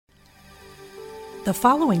The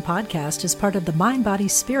following podcast is part of the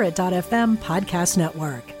MindBodySpirit.fm podcast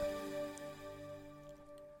network.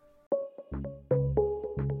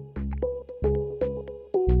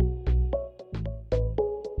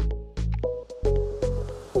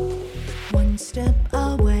 One step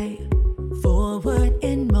away, forward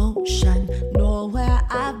in motion, know where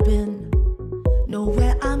I've been, know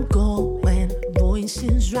where I'm going.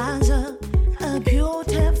 Voices rise up, a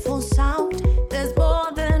beautiful sound. There's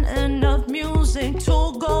more than enough music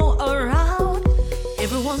to go around.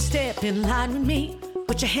 Everyone step in line with me.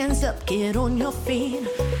 Put your hands up, get on your feet.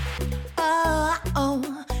 Oh,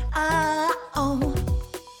 oh, oh, oh.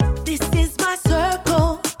 This is my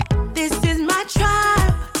circle. This is my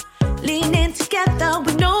tribe. Leaning together,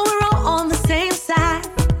 we know we're all on the same side.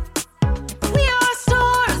 We are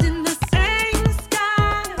stars in the same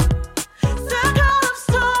sky. Circle of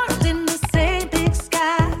stars in the same big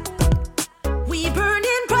sky. We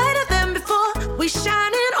burning brighter than before. We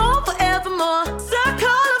shining on forevermore.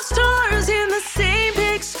 Circle of stars in the same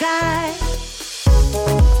big sky.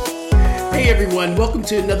 Hey everyone, welcome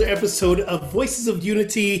to another episode of Voices of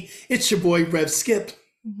Unity. It's your boy Rev Skip.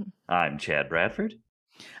 I'm Chad Bradford.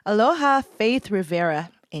 Aloha, Faith Rivera,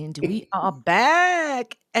 and we are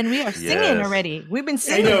back, and we are singing Yes. already. We've been I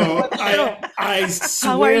singing. know. I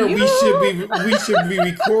swear you? we should be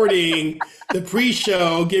recording the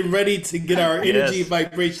pre-show, getting ready to get our energy Yes.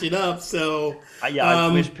 vibration up. So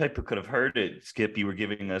I wish people could have heard it. Skip, you were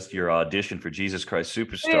giving us your audition for Jesus Christ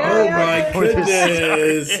Superstar. oh my Before this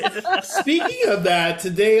goodness. started. Speaking of that,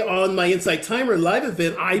 today on my Insight Timer live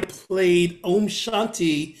event, I played Om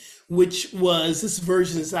Shanti, which was, this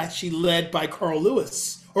version is actually led by Carl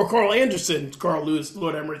Lewis, or Carl Anderson. Carl Lewis,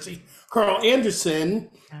 Lord have mercy. Carl Anderson,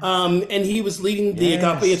 and he was leading the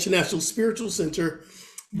Agape International Spiritual Center.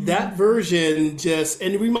 That version just,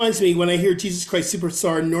 and it reminds me when I hear Jesus Christ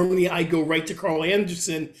Superstar, normally I go right to Carl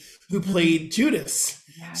Anderson, who played Judas.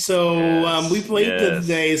 So we played that Yes.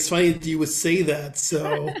 today. It's funny that you would say that.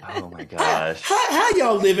 So Oh my gosh. how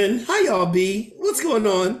y'all living? How y'all be? What's going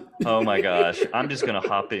on? Oh my gosh. I'm just gonna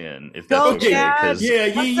hop in if Go, that's okay. Chad.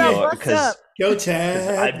 Because What's up? Go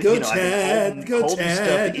Chad, go Chad, go holding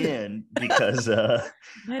Chad. stuff in because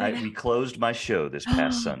we closed my show this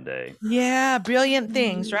past Sunday. Yeah, brilliant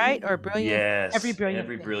things, right? Or brilliant. Yes, every brilliant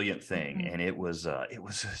thing. brilliant thing, Mhm. and it was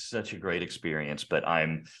such a great experience. But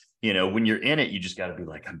when you're in it, you just got to be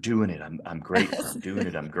like, I'm doing it. I'm grateful. I'm doing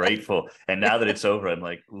it. I'm grateful. And now that it's over, I'm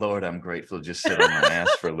like, Lord, I'm grateful. Just sit on my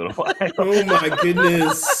ass for a little while. Oh my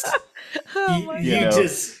goodness. Oh my You God.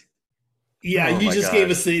 just Oh you my just God. gave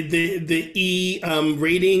us the E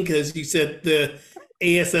rating because you said the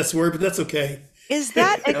ASS word, but that's okay. Is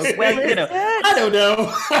that Okay, explicit? I don't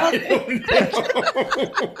know. I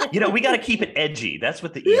don't know. We got to keep it edgy. That's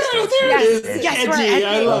what the E Yeah, stands there for. it is. Edgy. Yes, we're Edgy.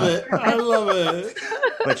 I edgy. love it. I love it.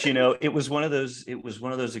 But it was one of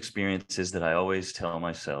those experiences that I always tell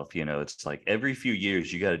myself, it's like every few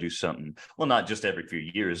years you got to do something. Well, not just every few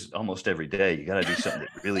years, almost every day you got to do something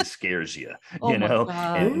that really scares you, Oh my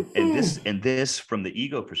God. and this from the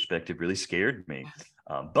ego perspective really scared me.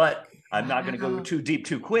 But I'm not going to go too deep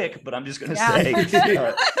too quick, but I'm just going to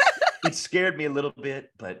say it scared me a little bit,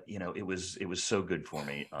 but it was so good for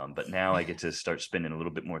me. But now I get to start spending a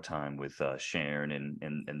little bit more time with Sharon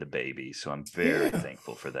and the baby. So I'm very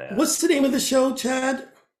thankful for that. What's the name of the show, Chad?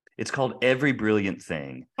 It's called Every Brilliant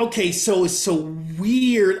Thing. Okay, so it's so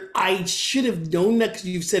weird. I should have known that because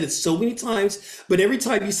you've said it so many times. But every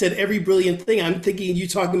time you said every brilliant thing, I'm thinking you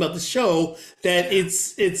talking about the show that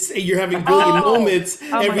it's you're having brilliant moments.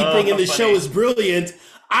 my Everything in the show funny. is brilliant.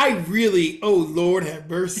 I really, oh Lord, have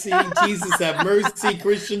mercy, Jesus have mercy,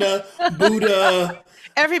 Krishna, Buddha.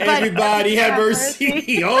 Everybody have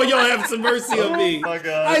mercy. Oh, y'all have some mercy on me. my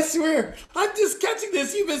God. I swear, I'm just catching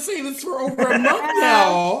this. You've been saying this for over a month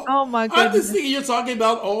now. Oh my I'm just goodness. thinking you're talking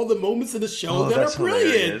about all the moments in the show that that's are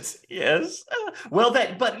brilliant. hilarious. Yes. Well,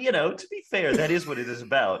 but to be fair, that is what it is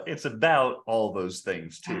about. It's about all those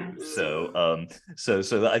things too. So,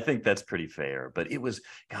 so I think that's pretty fair. But it was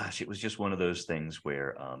just one of those things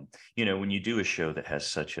where, when you do a show that has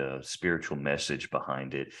such a spiritual message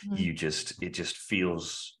behind it, you just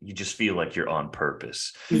feel like you're on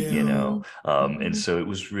purpose, and so it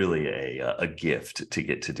was really a gift to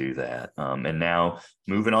get to do that. And now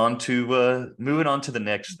moving on to the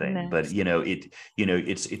next thing. But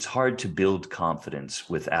it's hard to build confidence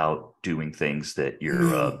without doing things that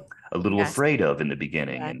you're a little afraid of in the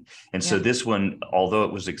beginning. Right. And so this one, although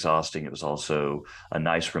it was exhausting, it was also a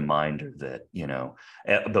nice reminder that,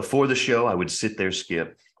 before the show, I would sit there,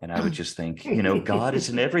 Skip, and I would just think, God is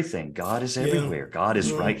in everything. God is everywhere. God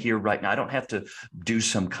is right here, right now. I don't have to do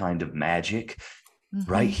some kind of magic.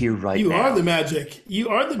 right here, right You now. are the magic. You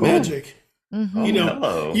are the magic. Mhm. You know,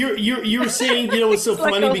 hello. you're saying, you know, it's so It's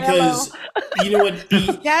like, funny oh, because you know what?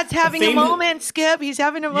 Dad's having a famous- moment, Skip. He's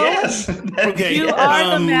having a moment. Yes. Okay. You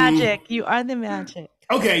are the magic. You are the magic.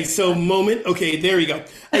 Okay, so moment. Okay, there you go.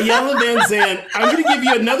 Iyanla Vanzant. I'm going to give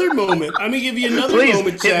you another moment. I'm going to give you another Please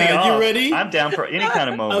moment, hit me Chad. off. You ready? I'm down for any kind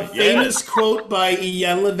of A moment. famous quote by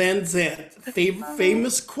Iyanla Vanzant.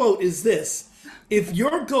 Famous quote is this: "If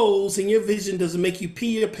your goals and your vision doesn't make you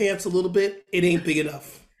pee your pants a little bit, it ain't big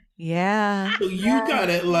enough." Yeah. So you got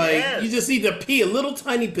it. You just need to pee a little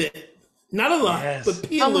tiny bit, not a lot, Yes. but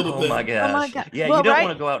pee a little Oh bit. my gosh. Oh my God. Yeah, Well, you don't right?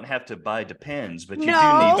 want to go out and have to buy Depends, but you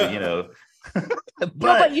No. do need to, you know.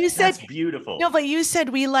 but you said- that's beautiful. No, but you said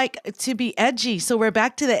we like to be edgy, so we're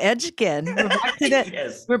back to the edge again. We're back to the.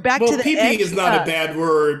 Yes. We're back Well, to the pee edge. is not a stuff. bad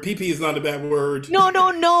word. Pee is not a bad word. No.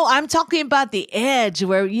 I'm talking about the edge,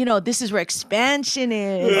 where this is where expansion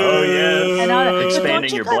is. Oh yes. And all that. But don't Expanding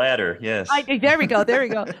you your guys- bladder. Yes. There we go.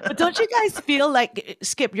 But don't you guys feel like,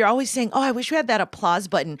 Skip, you're always saying, oh, I wish we had that applause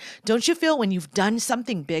button. Don't you feel when you've done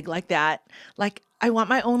something big like that, like I want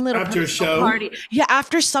my own little After a personal show? party. Yeah,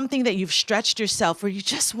 after something that you've stretched yourself, where you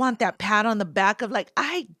just want that pat on the back of like,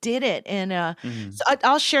 I did it. And so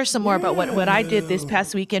I'll share some more about what I did this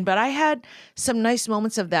past weekend, but I had some nice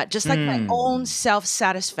moments of that, just like my own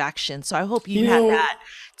self-satisfaction. So I hope you, You had know- that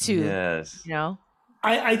too. Yes.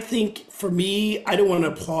 I think for me, I don't want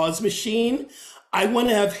an applause machine. I want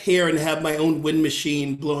to have hair and have my own wind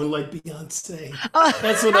machine blowing like Beyonce.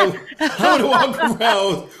 That's what I want to walk around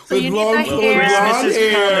So with you need long, the flowing hair. blonde Christmas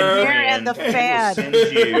is coming, hair. Hair and the friend. fan. We'll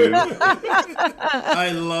send you.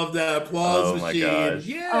 I love that applause Oh my machine. gosh.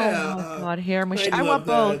 Yeah. Oh my God, hair machine. I love want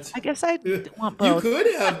both. that. I guess I want You both.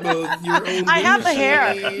 could have both your own. I wind have the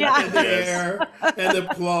hair. machine Yeah. and the hair and the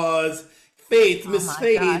applause. Faith, Miss my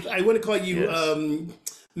Faith. gosh. I want to call you Yes.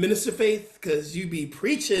 Minister Faith because you be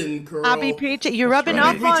preaching, girl. I'll be preaching. You're rubbing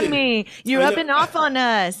right. off on Preaching. me. You're I know. rubbing off on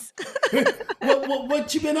us.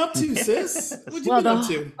 What you been up to, sis? What you been up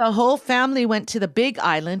to? The whole family went to the Big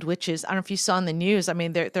Island, which is, I don't know if you saw in the news. I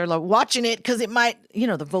mean, they're like watching it because it might,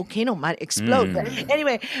 the volcano might explode. But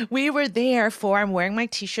anyway, we were there for, I'm wearing my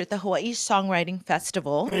t-shirt, the Hawaii Songwriting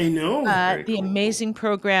Festival. I know. The amazing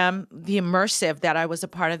program, the immersive that I was a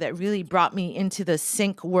part of that really brought me into the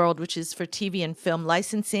sync world, which is for TV and film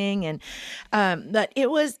licensing. And but it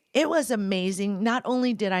was amazing. Not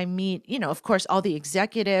only did I meet, of course, all the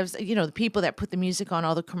executives, the people that put the music on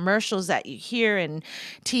all the commercials that you hear in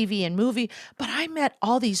TV and movie, but I met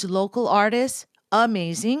all these local artists.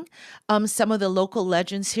 Amazing. Some of the local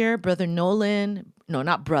legends here, Brother Nolan. No,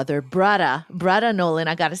 not brother, Brada Nolan.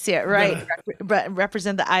 I got to say it right.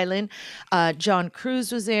 Represent the island. John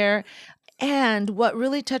Cruz was there. And what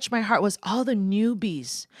really touched my heart was all the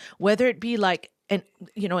newbies, whether it be like an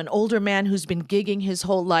older man who's been gigging his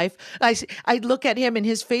whole life. I look at him in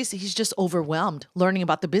his face, he's just overwhelmed learning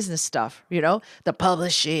about the business stuff, the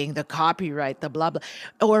publishing, the copyright, the blah, blah.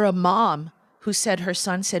 Or a mom who said her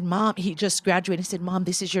son said, Mom, he just graduated, said, Mom,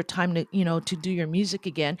 this is your time to, to do your music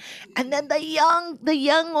again. And then the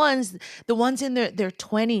young ones, the ones in their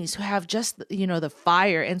 20s who have just, the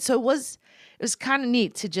fire. And so it was kind of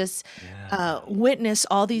neat to just witness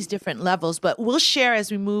all these different levels, but we'll share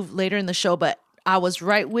as we move later in the show. But I was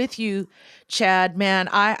right with you, Chad, man.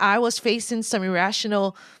 I was facing some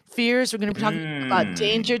irrational fears. We're going to be talking about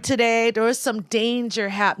danger today. There was some danger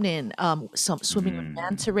happening, some swimming with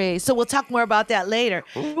manta rays. So we'll talk more about that later.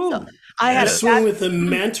 So I had Swim with the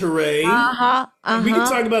manta ray. We can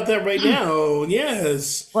talk about that right now.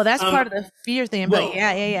 Yes. Well, that's part of the fear thing. But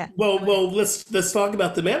yeah. Well, let's talk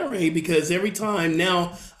about the manta ray because every time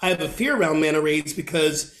now I have a fear around manta rays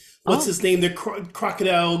because what's his name? The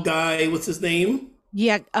crocodile guy. What's his name?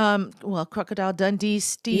 Yeah. Well, Crocodile Dundee,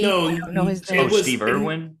 Steve. No, I don't know his it name. was- Steve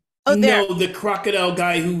Irwin. Oh, there. No, the crocodile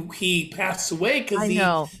guy who he passed away because I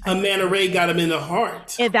know. a manta ray got him in the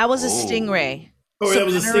heart. Yeah, that was a stingray. Or that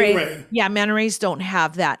was a manta ray- stingray. Yeah, manta rays don't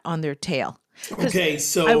have that on their tail. Okay,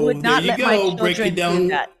 so I would not there you let my go. Breaking children do down,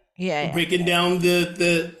 that. Yeah. breaking down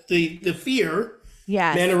the fear.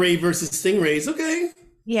 Yeah. Manta ray versus stingrays. Okay.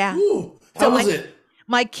 Yeah. Ooh, how was like- it?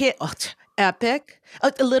 My kid, epic.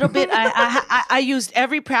 A little bit. I used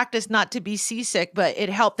every practice not to be seasick, but it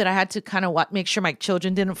helped that I had to kind of make sure my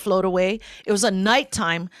children didn't float away. It was a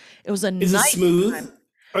nighttime. It was a Is it night. smooth?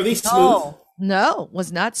 Are they smooth? No,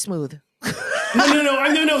 was not smooth.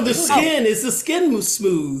 No. The skin is the skin was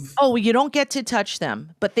smooth. Oh, you don't get to touch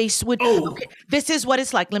them, but they would. Oh. Okay, this is what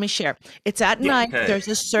it's like. Let me share. It's at night. okay. There's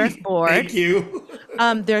a surfboard. Thank you.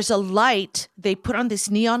 There's a light. They put on this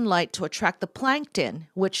neon light to attract the plankton,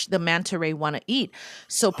 which the manta ray want to eat.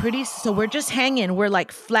 So we're just hanging. We're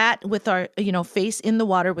like flat with our, face in the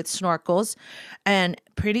water with snorkels, and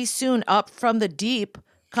pretty soon up from the deep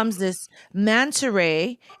comes this manta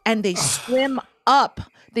ray, and they swim up.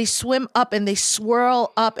 They swim up and they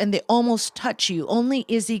swirl up and they almost touch you. Only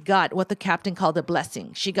Izzy got what the captain called a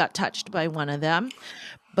blessing. She got touched by one of them.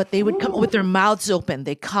 But they would come with their mouths open.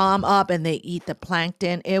 They come up and they eat the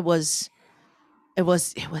plankton. It was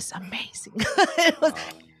amazing.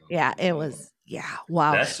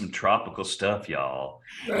 Wow. That's some tropical stuff, y'all.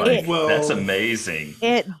 Well, That's amazing.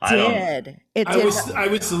 It did. I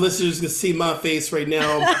wish the listeners could see my face right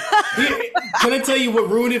now. Can I tell you what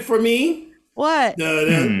ruined it for me? What?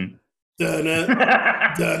 Da-da,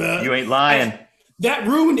 You ain't lying. that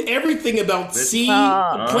ruined everything about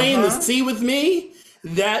playing the sea with me.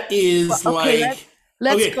 That is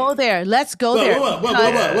Let's go there. Let's go there.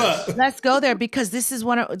 What? Let's go there because this is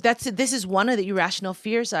one of the irrational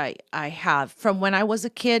fears I have from when I was a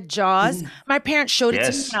kid. Jaws. My parents showed it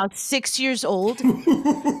to me when I was 6 years old,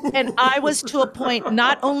 and I was to a point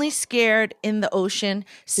not only scared in the ocean,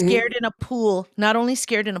 scared in a pool, not only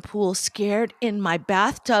scared in a pool, scared in my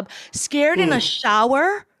bathtub, scared in a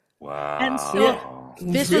shower. Wow. And so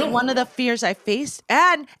this is one of the fears I faced,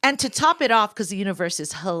 and to top it off, because the universe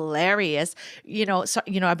is hilarious.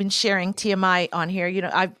 I've been sharing TMI on here.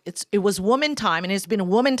 It was woman time, and it's been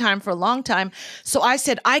woman time for a long time. So I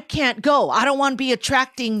said I can't go. I don't want to be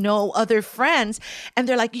attracting no other friends. And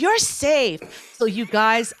they're like, "You're safe." So you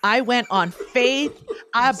guys, I went on faith.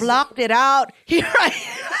 I blocked it out. Here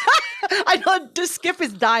I know Skip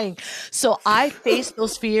is dying. So I faced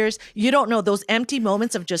those fears. You don't know those empty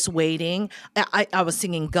moments of just waiting. I was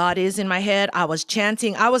singing God Is in my head. I was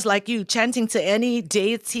chanting. I was like you, chanting to any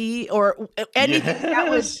deity or anything.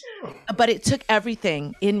 But it took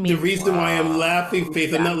everything in me. The reason why I'm laughing,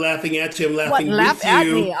 Faith, I'm not laughing at you. I'm laughing laugh with at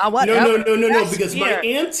you. me. No. Because my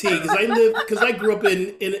auntie, because I grew up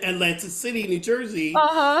in Atlantic City, New Jersey,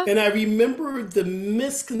 and I remember the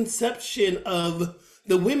misconception of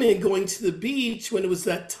the women going to the beach when it was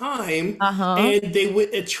that time, and they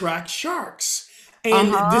would attract sharks.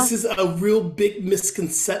 And this is a real big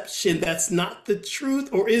misconception. That's not the truth,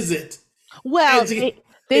 or is it? Well,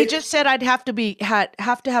 they just said I'd have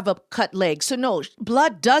to have a cut leg. So no,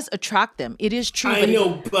 blood does attract them. It is true. I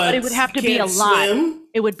know, but it would have to be a lot. Swim?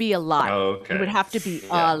 It would be a lot. Oh, okay. It would have to be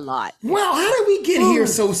a lot. Well, how did we get here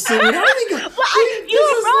so soon? How did we go?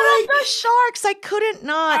 You brought up the sharks. I couldn't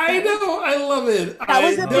not. I know. I love it. That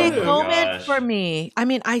was a big moment gosh. for me. I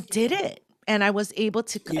mean, I did it, and I was able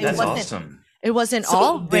to. That's awesome. It wasn't So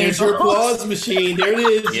all. there's your applause machine. There it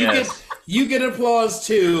is. Yes. You get applause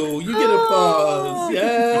too. You get applause.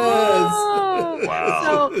 Yes.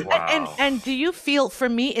 Wow. So, and do you feel, for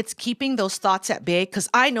me, it's keeping those thoughts at bay? Because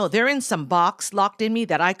I know they're in some box locked in me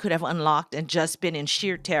that I could have unlocked and just been in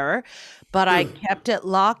sheer terror. But I kept it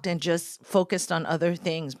locked and just focused on other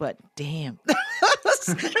things. But damn,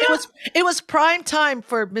 it was prime time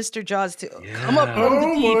for Mr. Jaws to come up from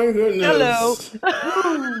the deep. My goodness.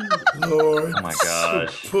 Hello. Lord. Oh my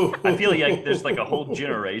gosh. I feel like there's like a whole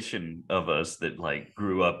generation of us that like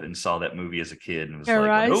grew up and saw that movie as a kid and was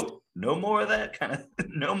like, nope, no more of that kind of,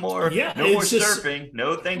 no more surfing.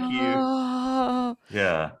 No, thank you.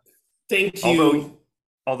 Yeah. Thank you.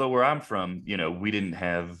 Although where I'm from, we didn't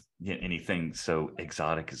have anything so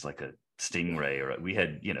exotic as like a stingray, or we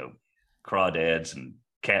had, crawdads and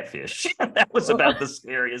catfish. That was about the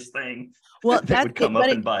scariest thing. Well, that would come up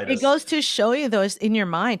and bite us. It goes to show you, though, it's in your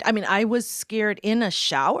mind. I mean, I was scared in a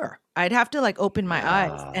shower. I'd have to like open my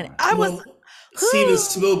eyes, and I was. Steven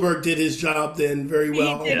Spielberg did his job then very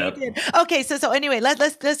well. He did. Okay, so anyway,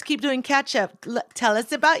 let's keep doing catch up. Tell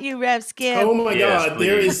us about you, Rev Skip. Oh my God, please.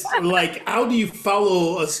 there is like, how do you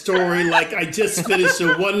follow a story like I just finished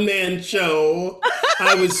a one-man show?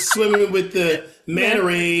 I was swimming with the manta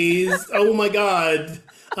rays. Oh my God.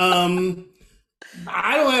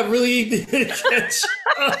 I don't have really anything to catch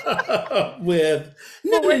up with.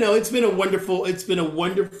 No. It's been a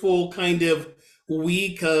wonderful kind of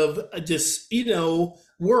week of just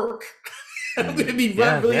work. I'm gonna be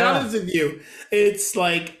really honest with you. It's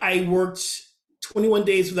like I worked 21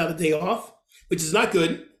 days without a day off, which is not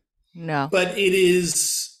good. No, but it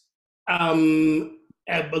is a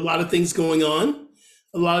lot of things going on,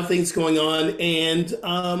 and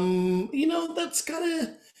that's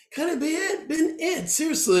kind of been it.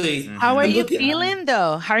 Seriously. How are you feeling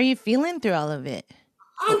though? How are you feeling through all of it?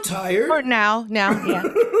 I'm tired. Or now, yeah.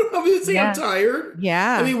 I'm gonna say Yeah. I'm tired.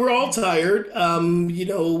 Yeah. I mean, we're all tired.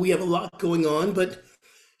 We have a lot going on, but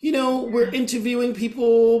we're interviewing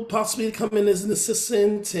people possibly to come in as an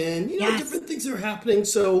assistant, and Yes. different things are happening.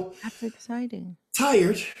 So That's exciting.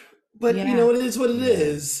 tired, but Yeah. it is what it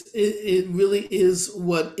is. It really is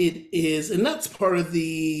what it is, and that's part of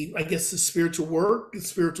the, I guess, the spiritual work, the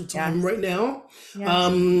spiritual time Yes. right now.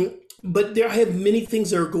 Yes. But I have many things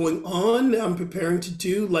that are going on. I'm preparing to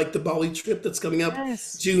do, like the Bali trip that's coming up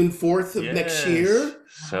Yes. June 4th of next year.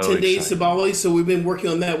 So 10 days to exciting. Bali. So we've been working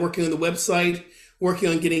on that, working on the website, working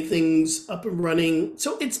on getting things up and running.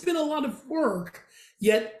 So it's been a lot of work,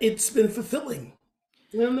 yet it's been fulfilling.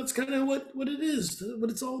 And that's kind of what it is, what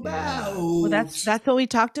it's all about. Well, that's what we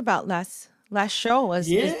talked about last show was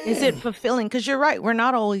is it Yeah. fulfilling? Because you're right, we're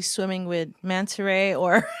not always swimming with manta ray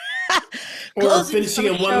or or closing finishing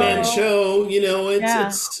a some one-man show, Yeah.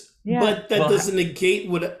 it's Yeah. but that Well, doesn't negate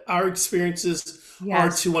what our experiences are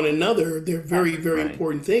Yes. to one another. They're very, very Right.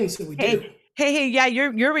 important things that we do. Hey, yeah,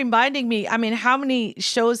 you're reminding me. I mean, how many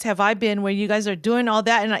shows have I been where you guys are doing all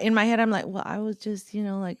that? And in my head, I'm like, well, I was just,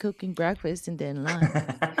 like cooking breakfast and then lunch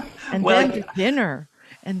and Well, then dinner.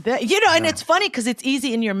 And then, and it's funny because it's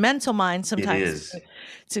easy in your mental mind sometimes is.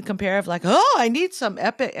 to compare of like, oh, I need some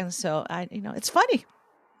epic. And so it's funny.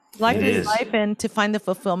 Life It is is. life, and to find the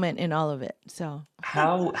fulfillment in all of it. So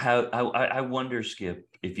How I wonder, Skip,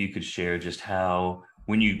 if you could share just how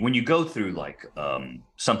when you go through like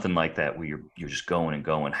something like that where you're just going and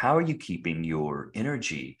going, how are you keeping your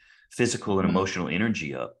energy, physical and emotional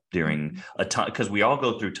energy up during a time, because we all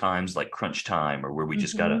go through times like crunch time or where we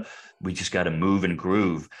just gotta move and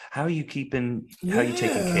groove. How are you taking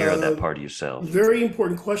care of that part of yourself? Very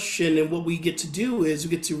important question. And what we get to do is we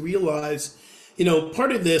get to realize,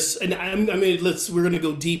 part of this, and we're going to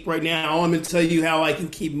go deep right now. I'm going to tell you how I can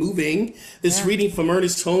keep moving. This reading from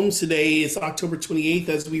Ernest Holmes today is October 28th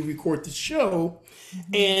as we record the show.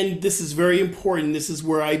 And this is very important. This is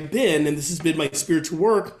where I've been, and this has been my spiritual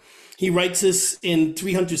work. He writes this in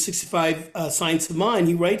 365 Science of Mind.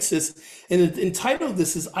 He writes this, and the title of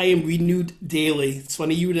this is I Am Renewed Daily. It's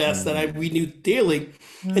funny you would ask that. I'm renewed daily.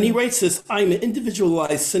 And he writes this, I am an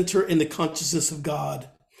individualized center in the consciousness of God.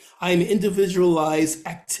 I am individualized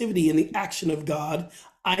activity in the action of God.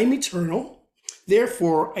 I am eternal.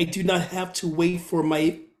 Therefore, I do not have to wait for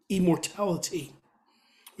my immortality,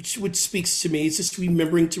 which speaks to me. It's just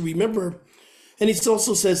remembering to remember. And he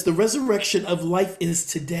also says the resurrection of life is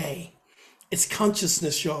today. It's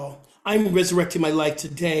consciousness, y'all. I'm resurrecting my life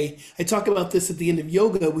today. I talk about this at the end of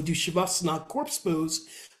yoga. We do Shavasana, corpse pose,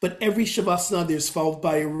 but every Shavasana there's followed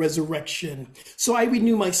by a resurrection. So I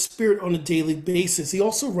renew my spirit on a daily basis. He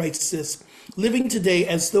also writes this, living today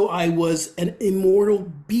as though I was an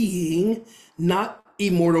immortal being, not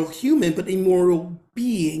immortal human, but immortal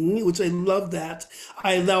being, which I love that.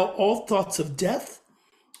 I allow all thoughts of death,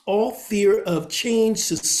 all fear of change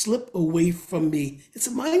to slip away from me. It's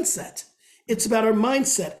a mindset. It's about our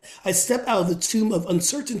mindset. I step out of the tomb of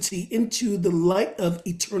uncertainty into the light of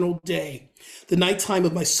eternal day. The nighttime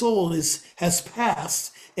of my soul has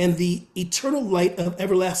passed, and the eternal light of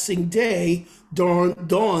everlasting day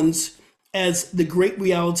dawns as the great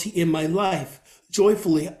reality in my life.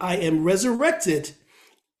 Joyfully, I am resurrected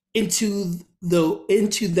into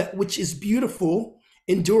that which is beautiful,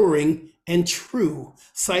 enduring, and true.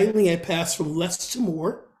 Silently, I pass from less to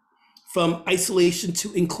more, from isolation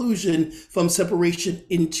to inclusion, from separation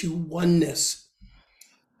into oneness.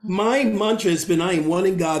 My mantra has been, I am one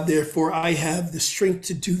in God, therefore I have the strength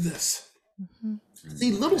to do this.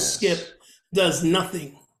 See, little Skip does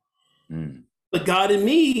nothing, but God in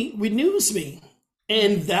me renews me.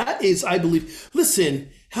 And that is, I believe, listen,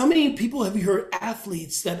 how many people have you heard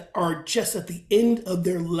athletes that are just at the end of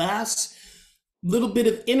their last little bit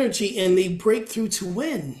of energy and they break through to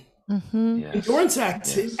win? Yes. Endurance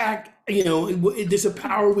there's a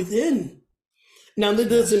power within. Now, that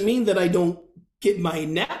doesn't mean that I don't get my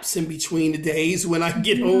naps in between the days when I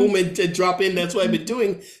get home and to drop in. That's what I've been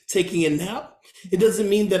doing, taking a nap. It doesn't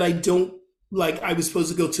mean that I don't, like I was supposed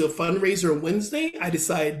to go to a fundraiser on Wednesday. I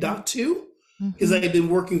decided not to because I had been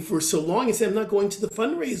working for so long. I said, I'm not going to the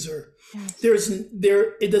fundraiser.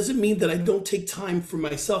 It doesn't mean that I don't take time for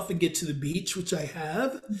myself and get to the beach, which I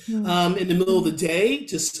have in the middle of the day.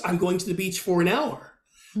 Just I'm going to the beach for an hour.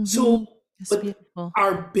 So, but beautiful.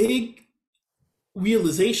 our big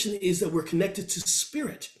realization is that we're connected to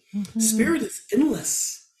spirit. Spirit is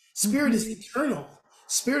endless. Spirit is eternal.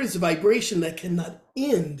 Spirit is a vibration that cannot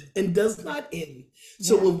end and does not end.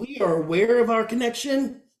 So when we are aware of our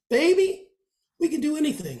connection, baby, we can do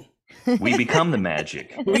anything. We become the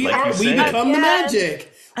magic. We like we become the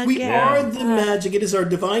magic. We Again. are the magic. It is our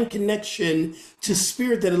divine connection to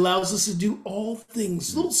spirit that allows us to do all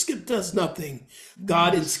things. Little Skip does nothing.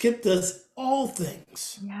 God and Skip does all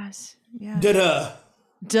things. Yes. Yes. Da-da.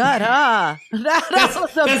 Da-da. That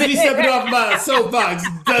was a That's me big- stepping off my soapbox.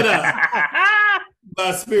 Da-da.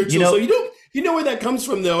 My spiritual. You know- So you know where that comes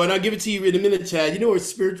from, though, and I'll give it to you in a minute, Chad. You know where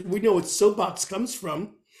we know what soapbox comes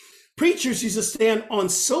from. Preachers used to stand on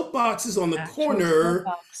soapboxes on the Actual corner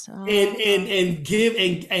soapbox. Oh.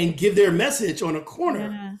 and give their message on a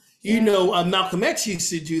corner. Malcolm X used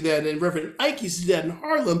to do that, and Reverend Ike used to do that in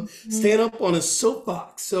Harlem, stand up on a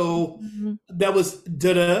soapbox. So that was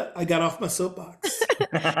da-da. I got off my soapbox.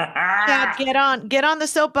 Chad, get on the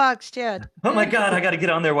soapbox, Chad. Oh my God, I got to get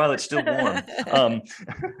on there while it's still warm.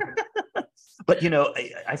 But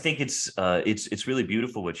I think it's really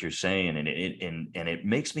beautiful what you're saying, and it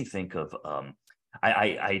makes me think of.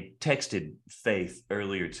 I texted Faith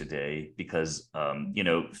earlier today because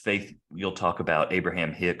Faith, you'll talk about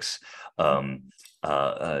Abraham Hicks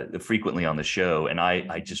frequently on the show, and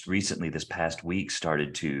I just recently this past week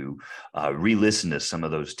started to re-listen to some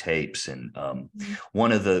of those tapes, and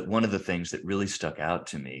one of the things that really stuck out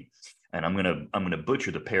to me, and I'm gonna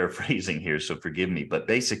butcher the paraphrasing here, so forgive me, but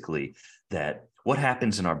basically that what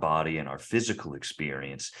happens in our body and our physical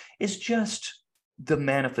experience is just the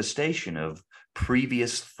manifestation of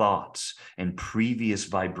previous thoughts and previous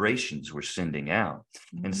vibrations we're sending out.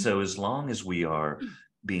 And so as long as we are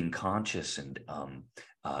being conscious and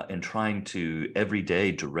trying to every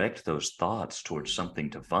day direct those thoughts towards something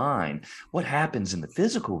divine, what happens in the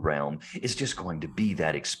physical realm is just going to be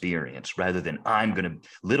that experience, rather than I'm going to,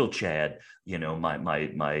 little Chad,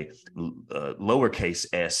 my lowercase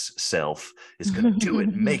s self is going to do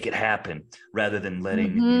it, make it happen, rather than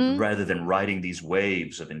writing these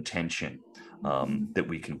waves of intention that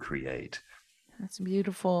we can create. That's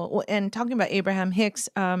beautiful. Well, and talking about Abraham Hicks,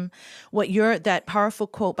 that powerful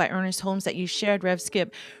quote by Ernest Holmes that you shared, Rev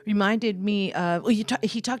Skip, reminded me of,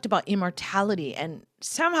 he talked about immortality, and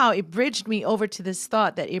somehow it bridged me over to this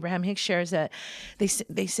thought that Abraham Hicks shares, that they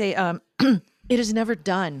say it is never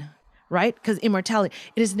done, right? Because immortality,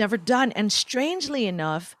 it is never done. And strangely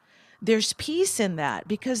enough, there's peace in that,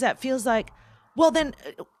 because that feels like, well, then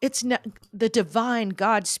it's the divine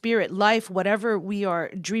God, spirit, life, whatever we are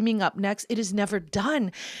dreaming up next, it is never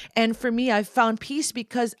done. And for me, I've found peace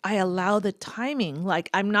because I allow the timing. Like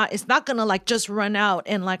it's not going to just run out,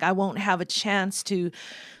 and I won't have a chance to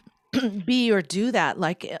be or do that.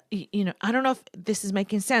 I don't know if this is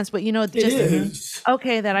making sense, but It is.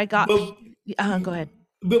 Okay, that I got. But- Go ahead.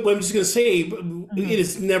 But what I'm just going to say, it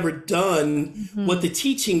is never done. What the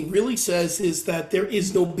teaching really says is that there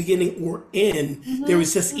is no beginning or end. There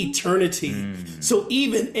is just eternity. So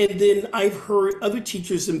and then I've heard other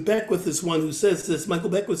teachers, and Beckwith is one who says this,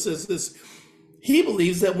 Michael Beckwith says this, he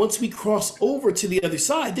believes that once we cross over to the other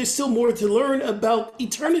side, there's still more to learn about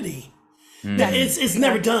eternity. That it's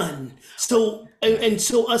never done. So, and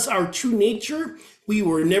so our true nature, we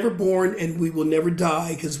were never born and we will never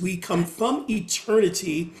die, because we come from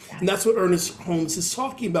eternity. And that's what Ernest Holmes is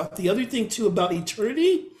talking about. The other thing too about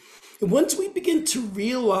eternity, once we begin to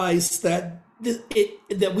realize that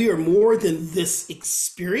that we are more than this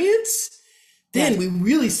experience, then we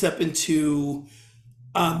really step into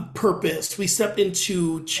purpose. We step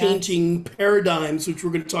into changing paradigms, which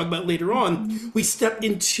we're going to talk about later on. We step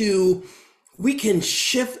into, we can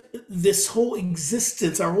shift this whole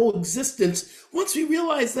existence, our whole existence, once we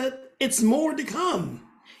realize that it's more to come.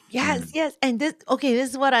 Yes. And this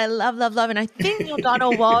is what I love. And I think Neil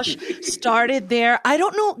Donald Walsh started there. I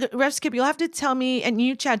don't know, Rev Skip, you'll have to tell me, and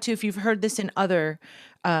you, Chad, too, if you've heard this in other,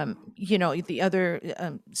 the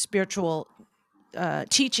other spiritual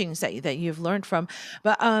teachings that you've learned from,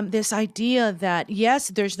 but this idea that yes,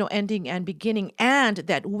 there's no ending and beginning, and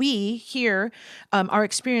that we here, our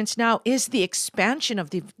experience now is the expansion of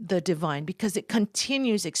the divine, because it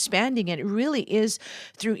continues expanding, and it really is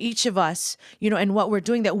through each of us, and what we're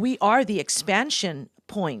doing, that we are the expansion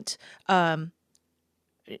point, in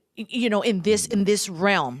this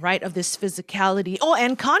realm, right, of this physicality,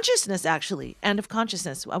 and consciousness, actually, and of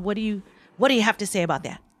consciousness. What do you have to say about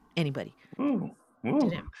that? Anybody? Ooh.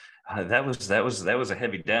 That was a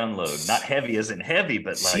heavy download. Not heavy as in heavy,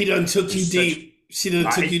 but She done took you deep. She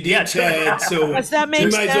done took you deep, yeah, Chad. So Does that make you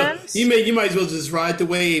might sense? you might as well just ride the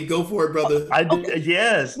wave. Go for it, brother.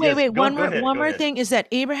 Yes. Wait, yes. wait. Go One more, ahead, one go more ahead. thing is that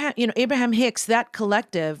Abraham Hicks, that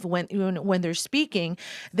collective, when they're speaking,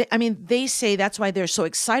 they say that's why they're so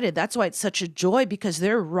excited. That's why it's such a joy, because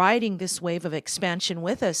they're riding this wave of expansion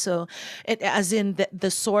with us. So, as in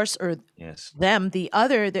the source or Yes. them, the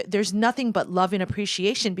other, there's nothing but love and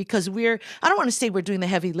appreciation, because I don't want to say we're doing the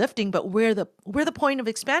heavy lifting, but we're the point of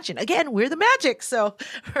expansion. Again, we're the magic. So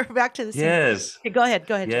we're back to the same. Yes. Okay, go ahead.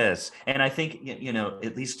 John. Yes, and I think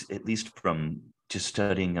at least from just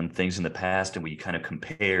studying on things in the past, and we kind of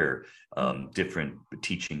compare different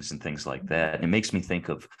teachings and things like that. It makes me think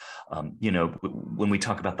of, when we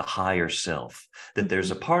talk about the higher self, that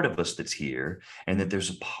there's a part of us that's here, and that there's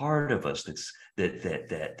a part of us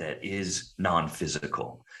that is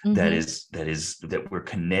non-physical, that we're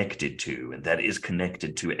connected to, and that is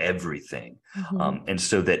connected to everything. And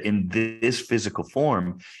so that in this physical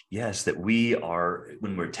form, yes, that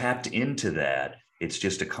when we're tapped into that, it's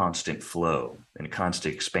just a constant flow and a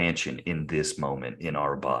constant expansion in this moment in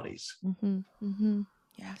our bodies.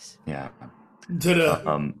 Yes. Yeah.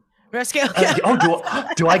 Ta-da. Rescue. Okay.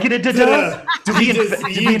 Do I get a da-da? Do we get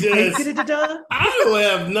a da-da? I don't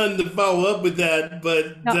have nothing to follow up with that,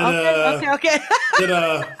 but Okay.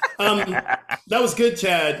 that was good,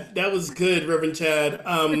 Chad. That was good, Reverend Chad.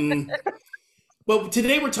 Well,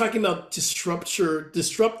 today we're talking about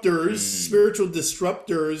disruptors, spiritual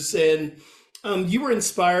disruptors, and you were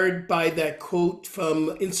inspired by that quote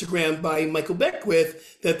from Instagram by Michael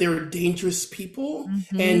Beckwith that they're dangerous people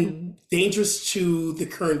and dangerous to the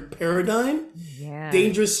current paradigm,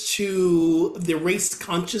 dangerous to the race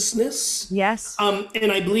consciousness. Yes.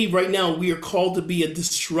 And I believe right now we are called to be a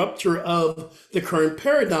disruptor of the current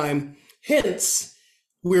paradigm. Hence,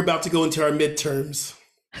 we're about to go into our midterms.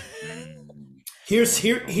 Here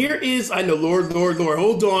is, I know, Lord,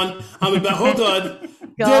 hold on. Hold on.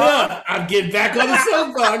 I'm getting back on the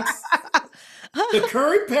soapbox. The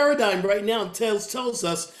current paradigm right now tells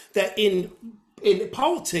us that in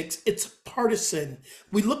politics, it's partisan.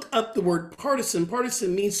 We look up the word partisan.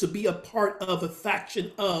 Partisan means to be a part of a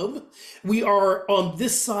faction of. We are on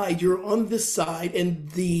this side, you're on this side, and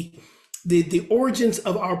the origins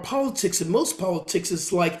of our politics and most politics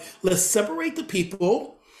is like, let's separate the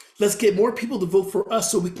people. Let's get more people to vote for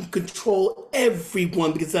us so we can control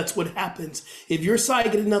everyone, because that's what happens. If your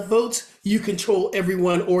side get enough votes, you control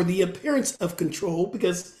everyone, or the appearance of control,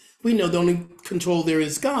 because we know the only control there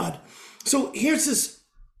is God. So here's this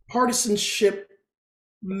partisanship,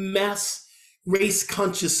 mass race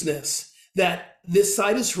consciousness that this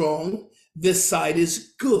side is wrong, this side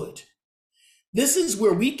is good. This is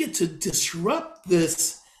where we get to disrupt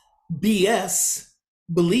this BS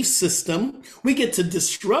belief system. We get to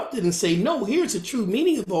disrupt it and say, no, here's the true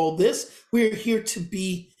meaning of all this. We're here to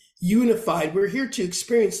be unified. We're here to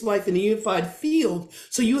experience life in a unified field.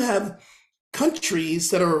 So you have countries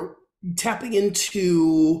that are tapping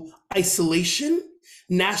into isolation,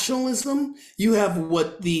 nationalism. You have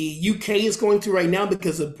what the UK is going through right now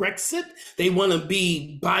because of Brexit. They want to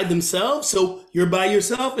be by themselves. So you're by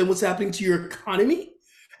yourself, and what's happening to your economy?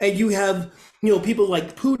 And you have people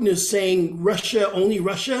like Putin is saying Russia, only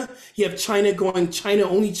Russia. You have China going China,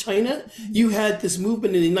 only China. You had this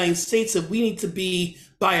movement in the United States of we need to be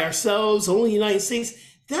by ourselves, only the United States.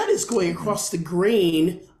 That is going across the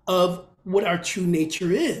grain of what our true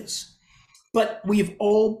nature is. But we've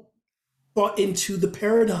all bought into the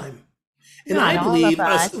paradigm. And Not I believe all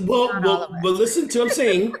of us. well, listen to what I'm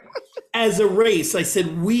saying. As a race, I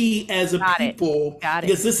said we as a people,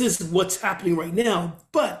 because this is what's happening right now.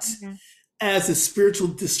 But as a spiritual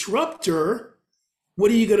disruptor,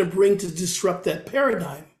 what are you going to bring to disrupt that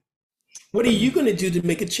paradigm? What are you going to do to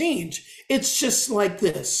make a change? It's just like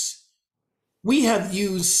this. We have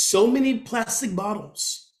used so many plastic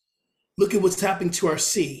bottles. Look at what's happening to our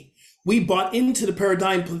sea. We bought into the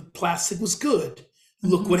paradigm plastic was good.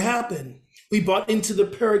 Look what happened. We bought into the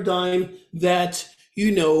paradigm that,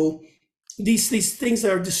 these things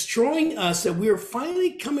that are destroying us, that we're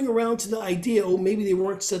finally coming around to the idea, maybe they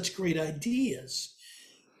weren't such great ideas.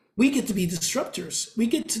 We get to be disruptors. We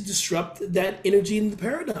get to disrupt that energy in the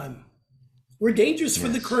paradigm. We're dangerous for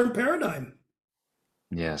the current paradigm.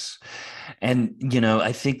 Yes. And,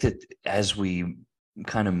 I think that as we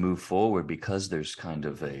kind of move forward, because there's kind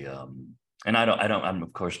of a, and I'm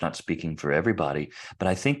of course not speaking for everybody, but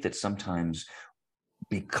I think that sometimes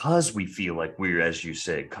because we feel like we're, as you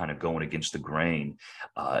said, kind of going against the grain,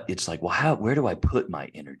 it's like, well, where do I put my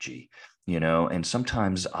energy? And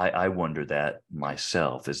sometimes I wonder that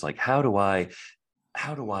myself, is like, how do I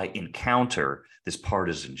how do I encounter this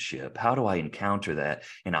partisanship? How do I encounter that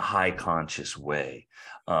in a high conscious way?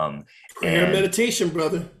 Prayer And meditation,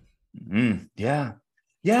 brother. yeah,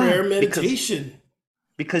 Prayer yeah,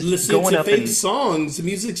 because listening going to up Faith's and songs, the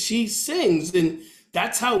music she sings, and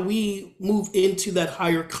that's how we move into that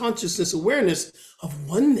higher consciousness awareness of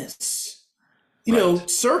oneness. right,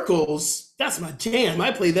 Circles, that's my jam.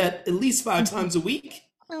 I play that at least 5 times a week.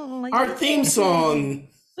 Oh, Our theme song,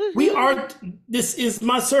 we mhm. are, this is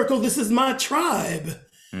my circle, this is my tribe.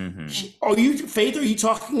 hmm Faith, are you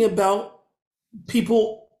talking about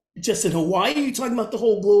people just in Hawaii? Are you talking about the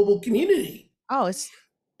whole global community? Oh,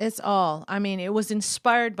 it's all. I mean, it was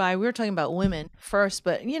inspired by, we were talking about women first,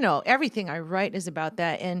 but everything I write is about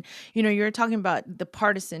that. And you're talking about the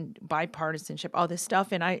bipartisanship, all this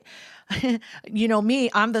stuff. And me,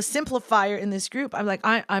 I'm the simplifier in this group. I'm like,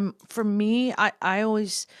 I'm for me, I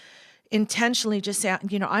always intentionally just say,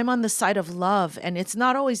 I'm on the side of love, and it's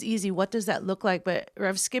not always easy. What does that look like? But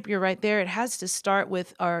Rev Skip, you're right there. It has to start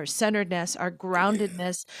with our centeredness, our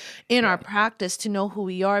groundedness in our yeah, practice to know who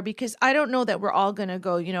we are, because I don't know that we're all going to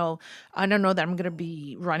go, I don't know that I'm going to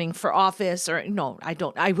be running for office, or no,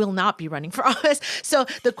 I will not be running for office. So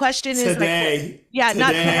the question is like, Today, yeah,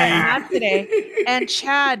 not today. not today. And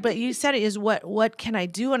Chad, but you said it is, what can I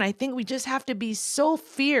do? And I think we just have to be so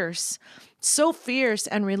fierce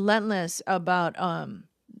and relentless about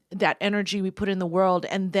that energy we put in the world,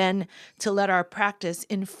 and then to let our practice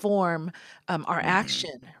inform our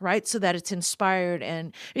action, right? So that it's inspired.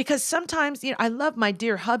 And because sometimes, I love my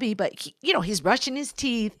dear hubby, but he's brushing his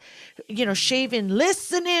teeth, shaving,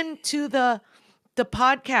 listening to the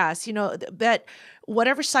podcast, that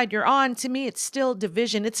whatever side you're on, to me, it's still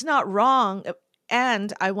division. It's not wrong.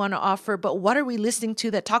 And I want to offer, but what are we listening to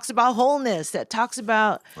that talks about wholeness, that talks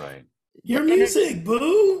about right. Your the energy? music,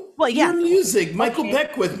 boo. Well, Your yeah. music. Michael Okay.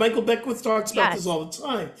 Beckwith. Michael Beckwith talks about this Yes. all the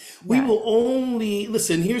time. We Yes. will only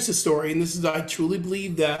listen. Here's the story, and this is, I truly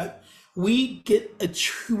believe that we get to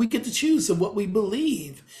choose of what we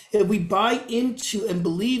believe. If we buy into and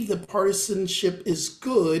believe that partisanship is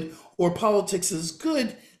good or politics is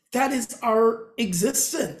good, that is our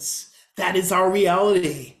existence. That is our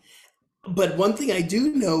reality. But one thing I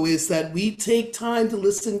do know is that we take time to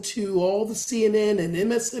listen to all the CNN and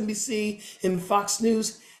MSNBC and Fox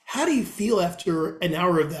News. How do you feel after an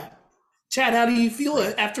hour of that? Chad, how do you feel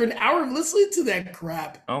after an hour of listening to that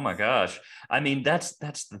crap? Oh my gosh. I mean, that's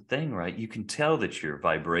the thing, right? You can tell that your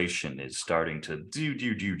vibration is starting to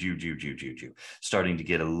starting to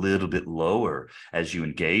get a little bit lower as you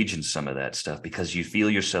engage in some of that stuff, because you feel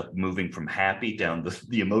yourself moving from happy down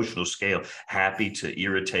the emotional scale, happy to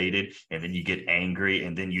irritated, and then you get angry,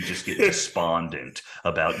 and then you just get despondent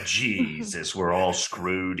about, Jesus, we're all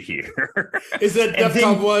screwed here. Is that And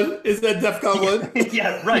then- DEFCON 1? Is that DEFCON 1?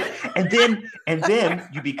 Yeah, right. And then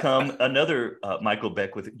you become another Michael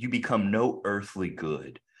Beckwith. You become no earthly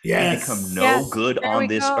good. Yes. You become no Yes. good There on we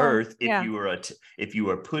this go. earth if Yeah. you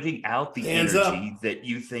are putting out the Hands up. energy that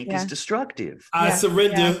you think Yeah. is destructive. I Yeah.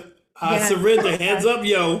 surrender. I Yeah. surrender. Hands up,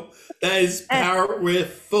 yo. That is And-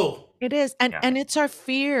 powerful. It is. And Yeah. and it's our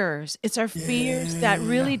fears. It's our fears that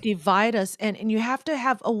really divide us. And you have to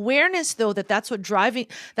have awareness, though, that's what's driving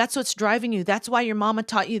you. That's why your mama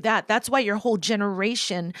taught you that. That's why your whole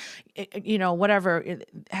generation, whatever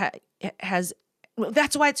has,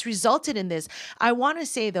 that's why it's resulted in this. I want to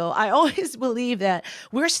say, though, I always believe that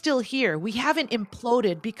we're still here. We haven't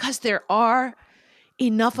imploded because there are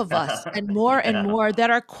enough of us and Yeah. more that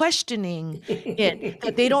are questioning it,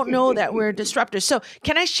 that they don't know that we're disruptors. So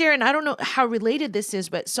can I share, and I don't know how related this is,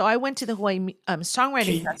 but so I went to the Hawaii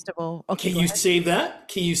Songwriting Can- Festival. Okay, Can go you ahead. save that?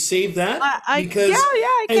 Can you save that? I can.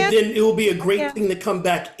 And then it will be a great can. thing to come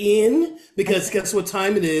back in, because guess what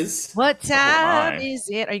time it is? What time my. is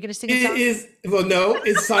it? Are you going to sing a It song? is, well, no,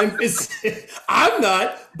 it's time. I'm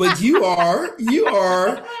not, but you are. You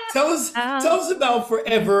are. Tell us about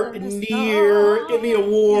Forever Near Emmy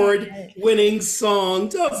Award winning song.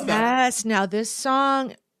 Tell us about it. Yes. Now this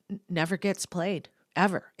song never gets played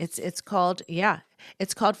ever. It's called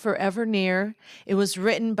Forever Near. It was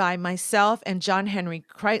written by myself and John Henry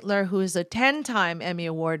Kreitler, who is a 10-time Emmy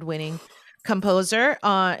Award winning composer.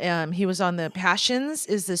 He was on The Passions,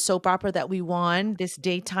 is the soap opera that we won this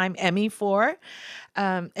daytime Emmy for.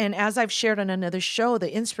 And as I've shared on another show,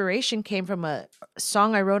 the inspiration came from a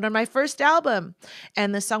song I wrote on my first album.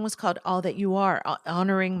 And the song was called All That You Are,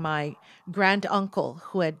 honoring my grand uncle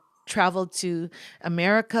who had traveled to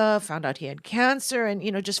America, found out he had cancer,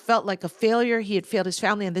 and just felt like a failure. He had failed his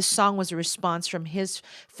family, and this song was a response from his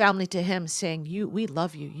family to him, saying, we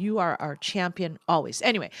love you. You are our champion always.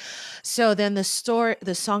 Anyway, so then the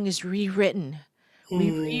song is rewritten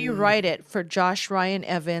We rewrite it for Josh Ryan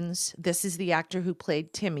Evans. This is the actor who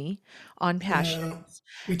played Timmy on Passion.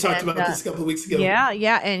 We talked And, about this a couple of weeks ago.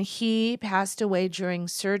 Yeah, and he passed away during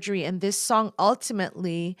surgery, and this song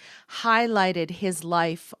ultimately highlighted his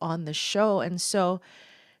life on the show. And so,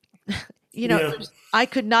 I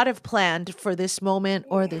could not have planned for this moment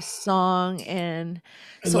or this song, and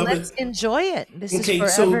so let's enjoy it. This is Okay,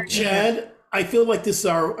 forever. so Chad, I feel like this is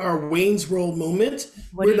our Wayne's World moment.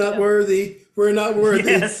 What We're do you not do? worthy. We're not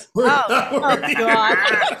worthy. Yes. We're not worthy. God.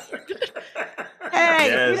 Hey,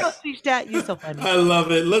 we Yes. don't teach that. You're so funny. I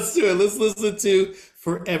love it. Let's do it. Let's listen to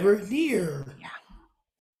Forever Near.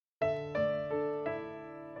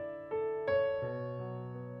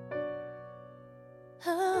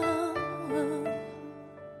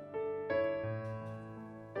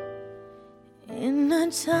 In a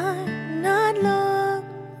time not long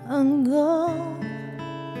ago,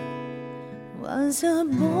 was a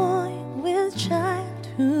boy with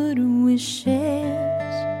childhood wishes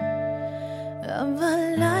of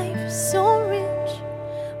a life so rich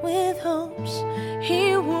with hopes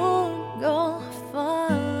he would go far.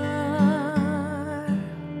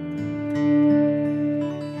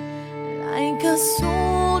 Like a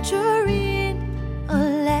soldier in a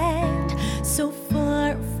land so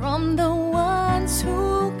far from the ones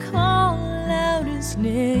who call out his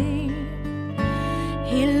name,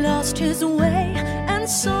 he lost his way, and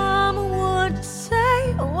some would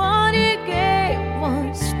say what he gave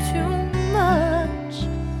was too much.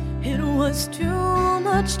 It was too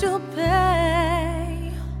much to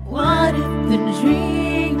pay. What if the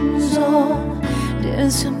dreams all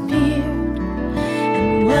disappeared?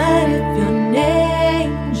 And what if your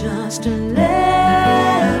name just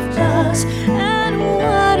left us? And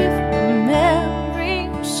what if the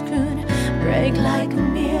memories could break like a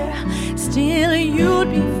mirror? Still you'd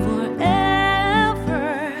be forever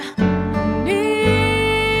near.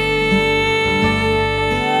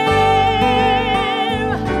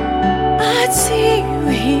 I'd see you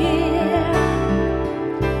here,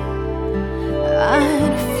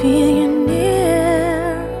 I'd feel you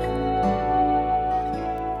near,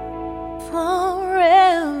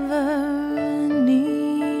 forever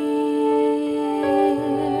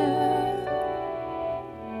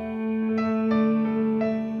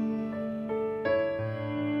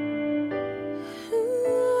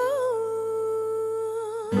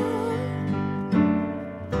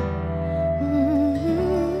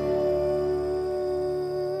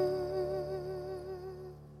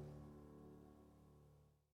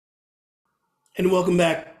And welcome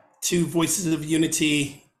back to Voices of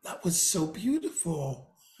Unity. That was so beautiful.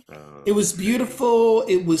 It was beautiful.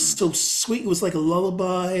 It was so sweet. It was like a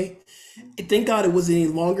lullaby. Thank God it wasn't any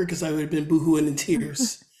longer because I would have been boohooing in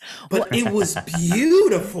tears. But it was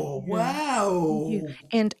beautiful. Wow.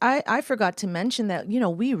 And I forgot to mention that,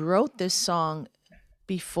 we wrote this song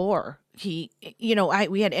before he,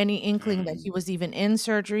 we had any inkling that he was even in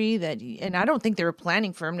surgery, and I don't think they were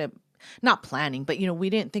planning for him to, not planning, but, we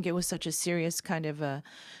didn't think it was such a serious kind of a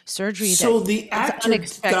surgery. So that the it's actor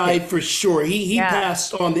unexpected. died for sure. He Yeah.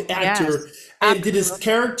 passed on, the actor. Yes, And did his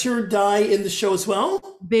character die in the show as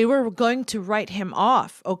well? They were going to write him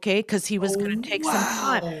off, okay, because he was going to take some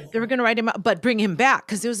time. wow. They were going to write him up, but bring him back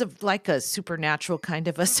because it was like a supernatural kind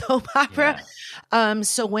of a soap opera.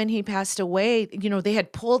 So when he passed away, they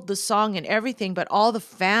had pulled the song and everything, but all the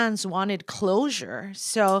fans wanted closure.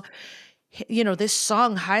 So, this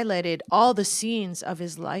song highlighted all the scenes of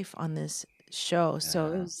his life on this show.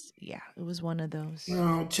 So it was one of those.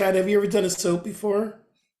 Oh, Chad, have you ever done a soap before?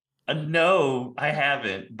 No, I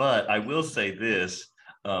haven't, but I will say this.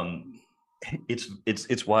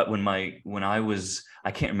 It's what when I was,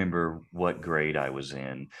 I can't remember what grade I was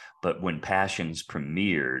in, but when Passions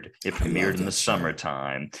premiered, it premiered in the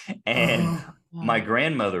summertime, and my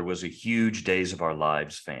grandmother was a huge Days of Our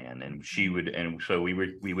Lives fan, and so we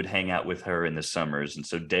would hang out with her in the summers, and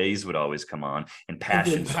so Days would always come on, and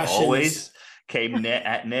Passions always came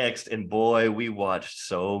at next, and boy, we watched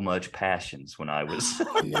so much Passions when I was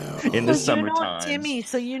in the summertime. Timmy.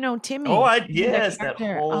 So Timmy. Oh, Yes.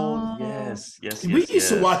 We used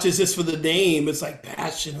to watch this just for the name. It's like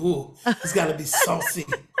Passion. Ooh, it's got to be saucy.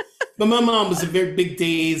 But my mom was a very big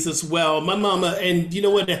Days as well. My mama, and you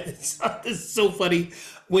know what? It's so funny.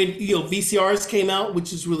 When VCRs came out,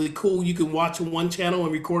 which is really cool, you can watch on one channel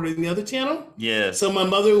and record it in the other channel. Yes. So my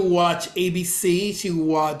mother would watch ABC. She would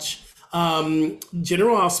watch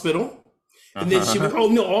General Hospital. And then she would,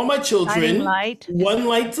 All My Children, Light. One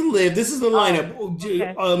Light to Live. This is the lineup.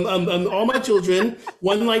 okay. All My Children,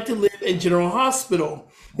 One Light to Live, and General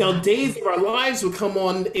Hospital. Now, Days of Our Lives would come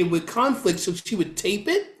on, it would conflict, so she would tape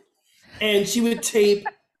it, and she would tape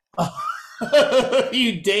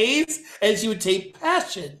You Days, and she would tape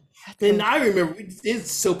Passion. And I remember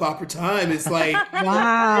it's soap opera time. It's like,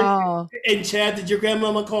 Wow. and Chad, did your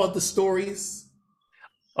grandmama call it the stories?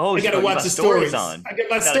 Oh, I gotta so watch my the stories. on. I got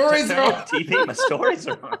my Gotta stories turn on on. TV. My stories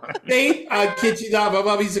are on. Hey, I kid you not, my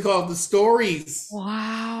mom used to call it the stories.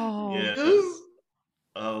 Wow. Yes.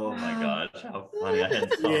 Oh my Wow. gosh, how funny! I hadn't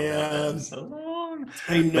thought about that in so long.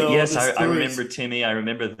 I know. But yes, the I stories. remember Timmy. I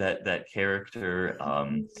remember that character.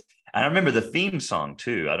 And I remember the theme song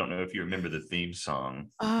too. I don't know if you remember the theme song.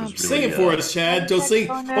 It was Sing it for us, Chad. Don't sing.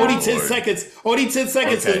 Oh, no. Only 10 Lord. seconds. Only 10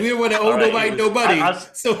 seconds because Okay. we don't want to All owe right, nobody, it was- nobody.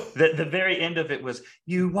 So The very end of it was,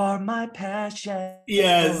 "You are my passion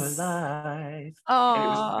Yes. for life." Oh. And it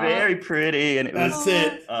was very pretty, and it that's was.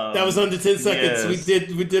 it. That was under 10 seconds. yes.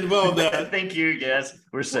 We did well on that. Thank you. Yes,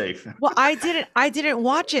 we're safe. Well, I didn't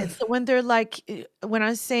watch it. So when they're like, when I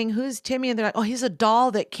was saying, "Who's Timmy?" and they're like, "Oh, he's a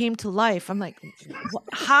doll that came to life." I'm like,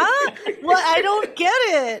 huh? Well, I don't get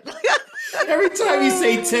it. Every time you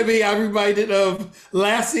say Timmy, I'm reminded of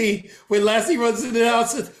Lassie when Lassie runs into the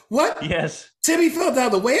house. And, what? Yes. Timmy fell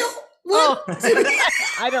down the well? What? Oh. Timmy?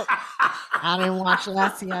 I didn't watch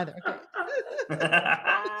Lassie either. Okay.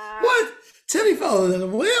 What? Timmy fell down the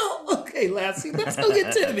well? Okay, Lassie, let's go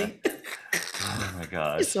get Timmy. Oh my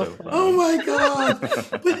gosh, so so funny. funny. Oh my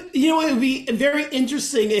God. But you know, it would be very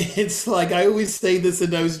interesting. It's like I always say this,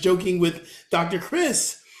 and I was joking with Dr.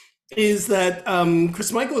 Chris, is that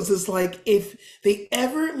Chris Michaels is like, if they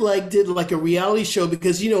ever like did like a reality show,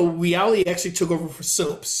 because you know, reality actually took over for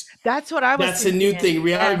soaps. That's what I was. That's a new thinking. thing,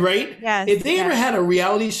 reality, Yes, right? Yes. If they ever yes. had a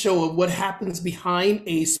reality show of what happens behind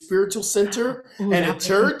a spiritual center Ooh, and that a would be-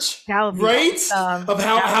 church, that would be right? awesome. Of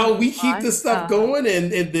That how would be we keep this stuff awesome. going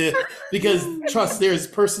and the because trust, there's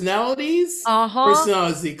personalities. Uh-huh.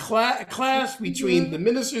 Personality clash between the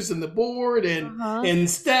ministers and the board Uh-huh. and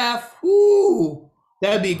staff. Ooh,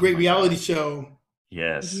 that'd be a great reality show.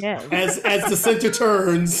 Yes. Yes. As the center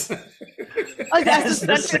turns. Oh, that's As the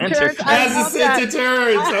the center center- turns. I As the love that. center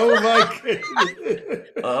turns. Oh my goodness.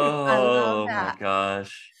 Oh my that.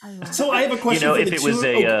 gosh. I love So I have a question know, for if the it was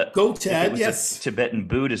two. Go, If it Chad. was Yes. a Tibetan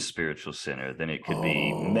Buddhist spiritual center, then it could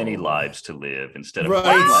be many lives to live instead of Right.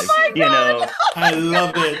 one Oh life. my You know, I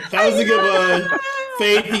love it. That was a good one.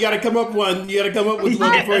 Faith, you got to come up one. You got to come up with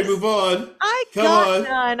one before we Yes. move on. I Come got on.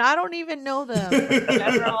 none. I don't even know them.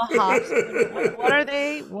 General Hospital. What are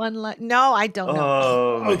they? No, I don't know.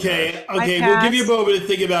 oh my Okay, I okay. We'll give you a pass. moment to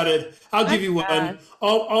think about it. I'll give you one. pass.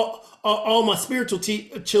 All my spiritual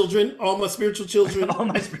children. All my spiritual children. gosh. All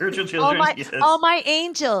my spiritual children. yes. All my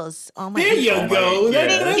angels. All my There you angels. go. my- That,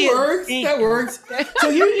 yes. that Thank you. works. Thank That you. works. So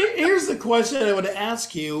here's the question I want to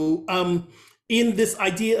ask you. In this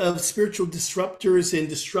idea of spiritual disruptors and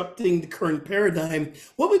disrupting the current paradigm,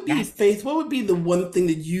 what would be Faith? What would be the one thing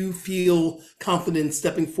that you feel confident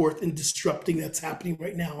stepping forth and disrupting that's happening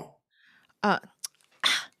right now?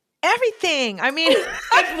 Everything. I mean,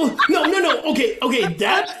 No. Okay.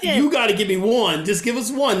 That question. you got to give me one. Just give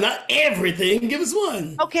us one, not everything. Give us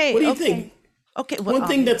one. Okay, What do you okay. think? okay. Well, One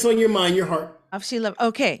thing that's on your mind, your heart. Obviously love.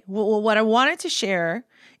 Okay. Well, what I wanted to share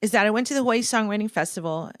is that I went to the Hawaii Songwriting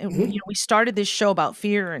Festival, and you know, we started this show about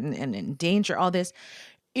fear and danger, all this.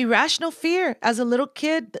 Irrational fear. As a little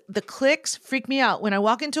kid, the clicks freak me out. When I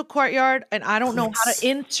walk into a courtyard and I don't know how Clicks. to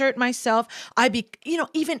insert myself,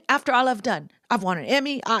 even after all I've done, I've won an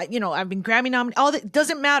Emmy, I've been Grammy nominated, all that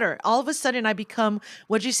doesn't matter. All of a sudden I become,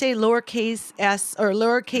 what'd you say, lowercase s or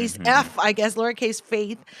lowercase f, I guess, lowercase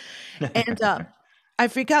Faith. And I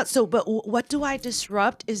freak out. So, but what do I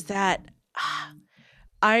disrupt is that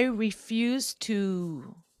I refuse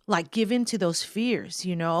to like give in to those fears,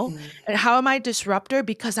 you know? And how am I a disruptor?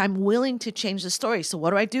 Because I'm willing to change the story. So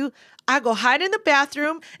what do? I go hide in the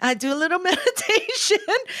bathroom and I do a little meditation.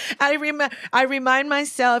 I remind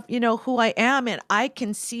myself, you know, who I am, and I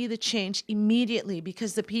can see the change immediately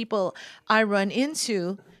because the people I run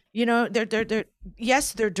into, you know, they're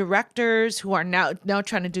directors who are now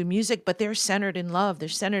trying to do music, but they're centered in love. They're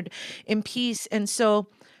centered in peace. And so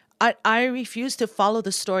I refuse to follow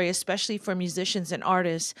the story, especially for musicians and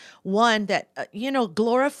artists. One, that,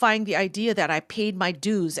 glorifying the idea that I paid my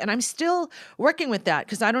dues. And I'm still working with that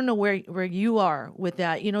because I don't know where you are with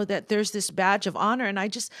that, you know, that there's this badge of honor. And I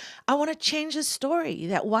want to change the story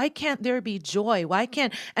that why can't there be joy?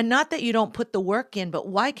 And not that you don't put the work in, but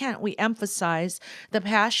why can't we emphasize the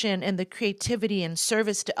passion and the creativity and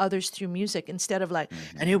service to others through music instead of like,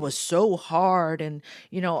 and it was so hard and,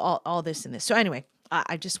 you know, all this and this. So anyway,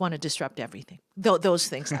 I just want to disrupt everything. Those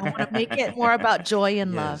things. I want to make it more about joy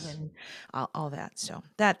and love Yes. and all that. So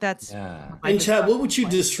that's Yeah. And Chad, what would you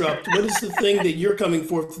disrupt? What is the thing that you're coming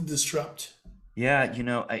forth to disrupt? Yeah,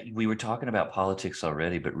 we were talking about politics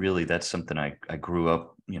already, but really that's something I grew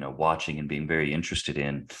up, watching and being very interested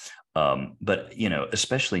in. But,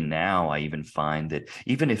 especially now, I even find that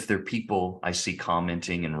even if there are people I see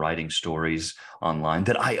commenting and writing stories online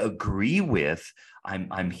that I agree with,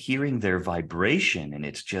 I'm hearing their vibration, and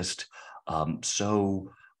it's just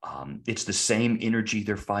so it's the same energy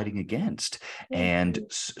they're fighting against. And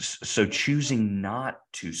so choosing not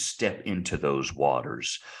to step into those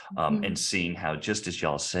waters, and seeing how, just as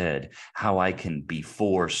y'all said, how I can be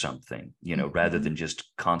for something, rather than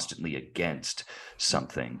just constantly against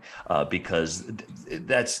something, because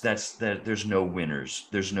there's no winners.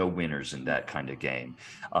 There's no winners in that kind of game.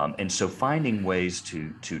 And so finding ways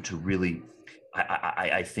to really,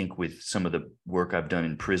 I think, with some of the work I've done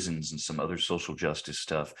in prisons and some other social justice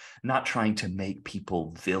stuff, not trying to make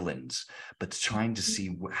people villains, but trying to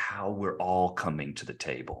see how we're all coming to the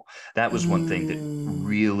table. That was one thing that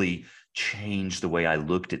really changed the way I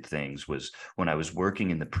looked at things, was when I was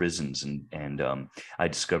working in the prisons, and I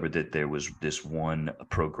discovered that there was this one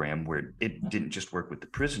program where it didn't just work with the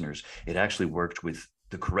prisoners, it actually worked with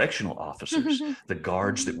the correctional officers, the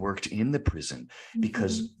guards that worked in the prison,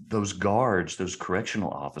 because those guards, those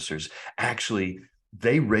correctional officers, actually,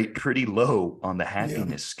 they rate pretty low on the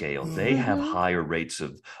happiness scale. They have higher rates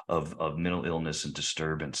of mental illness and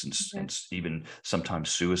disturbance, and even sometimes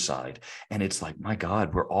suicide. And it's like, my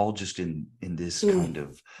God, we're all just in this kind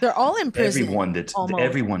of, they're all in prison.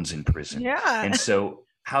 Everyone's in prison. Yeah. And so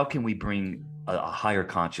how can we bring a higher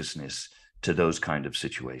consciousness to those kind of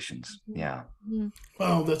situations? Yeah.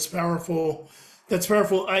 Wow, that's powerful. That's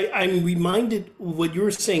powerful. I'm reminded of what you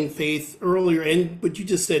were saying, Faith, earlier, and what you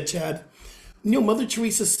just said, Chad. Mother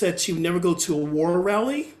Teresa said she would never go to a war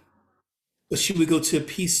rally, but she would go to a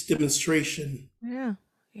peace demonstration. Yeah.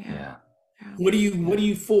 What are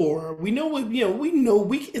you for? We know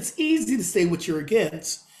it's easy to say what you're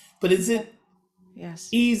against, but is it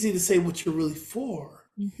easy to say what you're really for?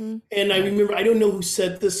 And I remember, I don't know who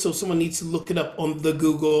said this, so someone needs to look it up on the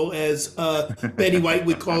Google, as Betty White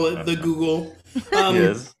would call it, the Google.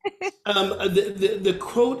 Yes. The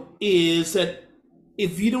quote is that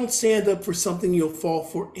if you don't stand up for something, you'll fall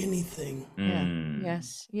for anything.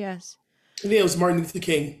 Yes. I think it was Martin Luther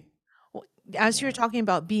King. As you're talking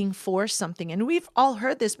about being for something, and we've all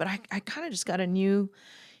heard this, but I kind of just got a new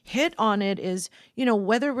hit on it, is,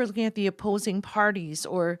 whether we're looking at the opposing parties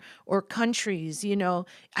or countries,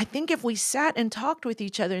 I think if we sat and talked with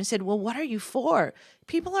each other and said, well, what are you for?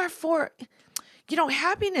 People are for,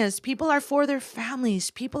 happiness. People are for their families.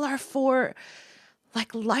 People are for,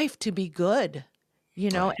 like, life to be good,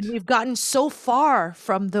 and we've gotten so far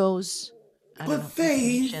from those.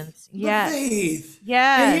 Faith. Yeah.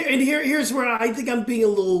 And here's where I think I'm being a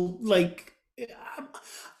little, like,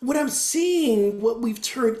 what I'm seeing, what we've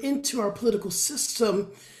turned into our political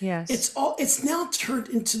system, it's now turned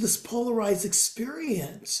into this polarized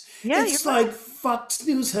experience. Yeah, it's like Fox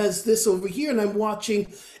News has this over here, and I'm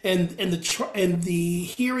watching, and the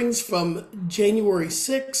hearings from January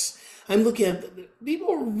 6th, I'm looking at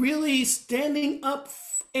people really standing up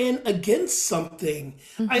and against something.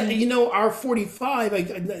 Our 45,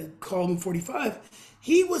 I call him 45,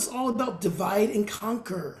 he was all about divide and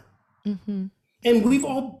conquer. And we've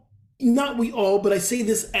all, not we all, but I say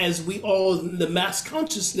this as we all, in the mass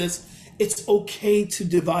consciousness, it's okay to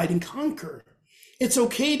divide and conquer. It's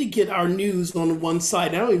okay to get our news on one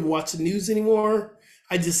side. I don't even watch the news anymore.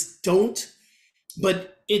 I just don't.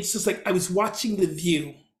 But it's just like, I was watching The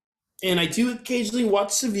View, and I do occasionally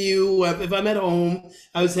watch The View. If I'm at home,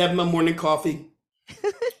 I was having my morning coffee,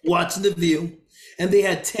 watching The View, and they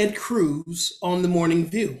had Ted Cruz on the Morning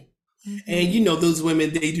View. And those women,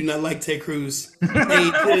 they do not like Ted Cruz.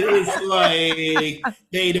 It's like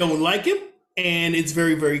they don't like him, and it's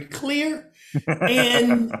very, very clear.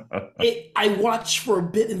 And I watched for a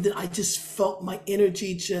bit, and then I just felt my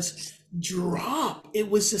energy just drop. It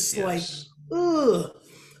was just like, ugh.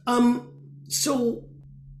 So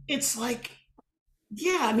it's like,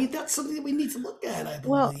 that's something that we need to look at, I believe.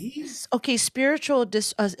 Well, okay, spiritual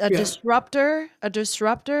disruptor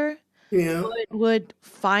would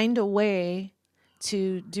find a way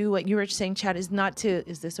to do what you were saying, Chad, is not to,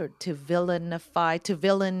 to villanify, to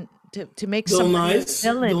make somebody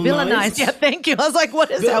villainize. Yeah, thank you. I was like,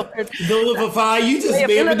 what is that word? Vilify. You just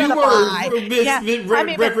made a new word.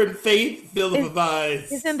 Reverend Faith, vilify.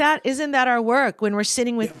 Isn't that our work when we're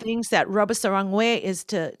sitting with things that rub us the wrong way, is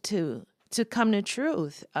to come to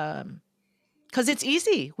truth? Because it's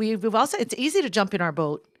easy. We've all said it's easy to jump in our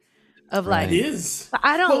boat. Of like, it is.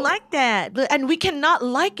 I don't like that, and we cannot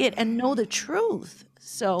like it and know the truth.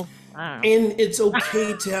 So I don't know. And it's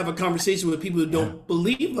okay to have a conversation with people who don't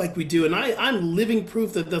believe like we do. And I'm living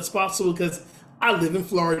proof that that's possible because I live in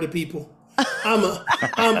Florida, people. I'm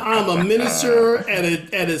a minister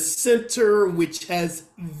at a center which has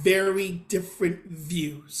very different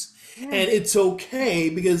views. And it's okay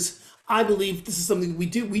because I believe this is something we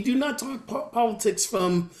do. We do not talk politics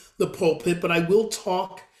from the pulpit, but I will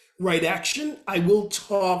talk right action. I will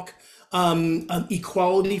talk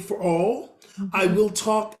equality for all. I will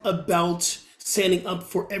talk about standing up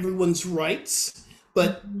for everyone's rights,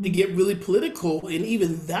 but to get really political, and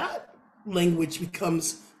even that language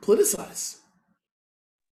becomes politicized.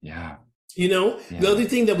 Yeah. You know, the other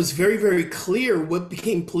thing that was very, very clear, what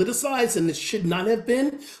became politicized, and it should not have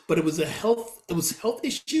been, but it was a health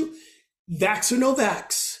issue, vax or no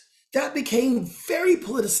vax. That became very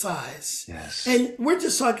politicized. Yes. And we're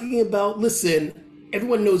just talking about, listen,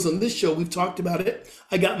 everyone knows on this show, we've talked about it.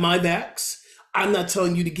 I got my vax. I'm not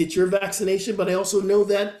telling you to get your vaccination, but I also know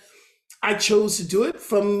that I chose to do it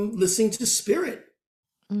from listening to Spirit.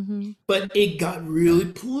 But it got really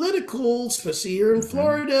political, especially here in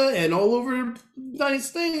Florida and all over the United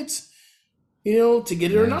States, you know, to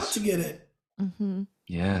get it or not to get it.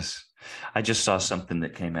 Yes. I just saw something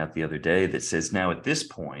that came out the other day that says now at this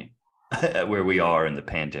point, where we are in the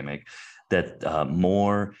pandemic, that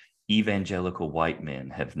more evangelical white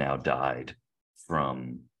men have now died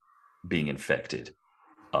from being infected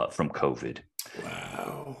from COVID.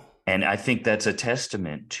 Wow. And I think that's a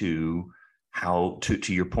testament to how,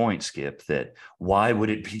 to your point, Skip, that why would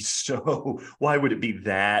it be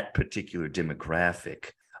that particular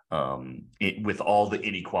demographic with all the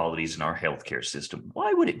inequalities in our healthcare system?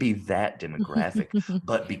 Why would it be that demographic?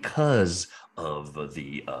 But because of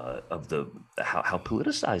how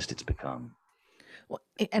politicized it's become. Well,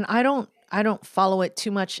 and I don't follow it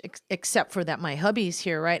too much except for that my hubby's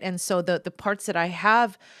here, right? And so the parts that I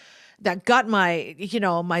have that got my,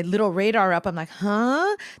 my little radar up, I'm like,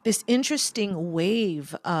 this interesting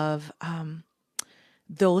wave of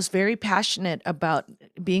those very passionate about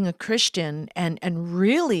being a Christian and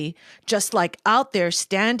really just like out there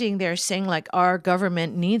standing there saying like our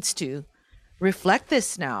government needs to reflect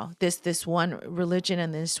this now, this one religion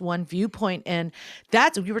and this one viewpoint. And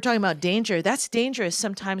that's, we were talking about danger. That's dangerous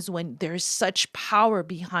sometimes when there's such power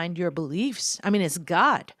behind your beliefs. I mean, it's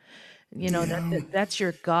God, that's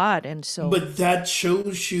your God. And so, but that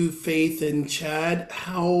shows you, Faith and Chad,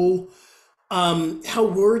 how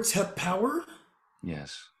words have power.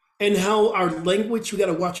 Yes. And how our language, we got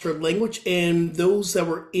to watch our language. And those that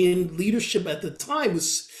were in leadership at the time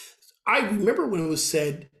I remember when it was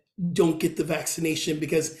said, don't get the vaccination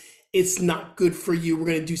because it's not good for you. We're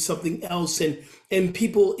going to do something else. And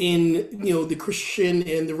people in, the Christian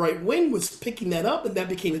and the right wing was picking that up, and that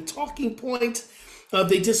became a talking point.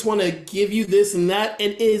 They just want to give you this and that,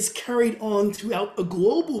 and it is carried on throughout a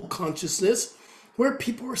global consciousness where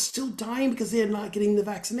people are still dying because they're not getting the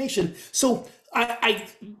vaccination. So I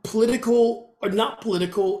political or not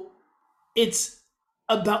political, it's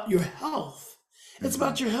about your health. It's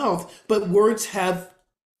about your health, but words have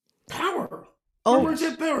power. Words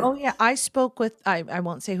have power. Oh yeah. I spoke with, I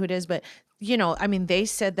won't say who it is, but they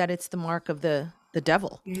said that it's the mark of the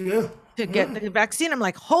devil to get the vaccine. I'm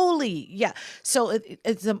like, holy, yeah. So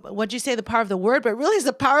it's what'd you say? The power of the word, but really it's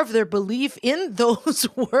the power of their belief in those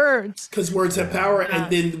words. Because words have power.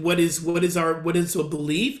 And then what is a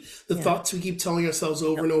belief? The thoughts we keep telling ourselves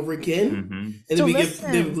over and over again. And then we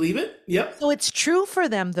believe it. Yep. So it's true for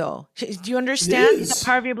them though. Do you understand the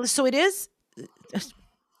power of your belief? So it is.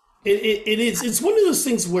 It is. It's one of those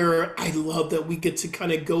things where I love that we get to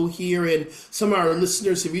kind of go here, and some of our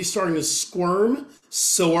listeners, if you're starting to squirm,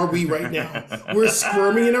 so are we right now. We're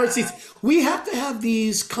squirming in our seats. We have to have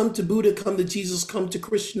these come to Buddha, come to Jesus, come to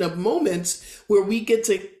Krishna moments where we get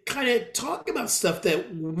to kind of talk about stuff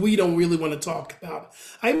that we don't really want to talk about.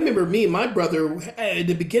 I remember me and my brother at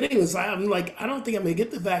the beginning I'm like, I don't think I'm going to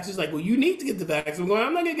get the vax. He's like, well, you need to get the vax. I'm going,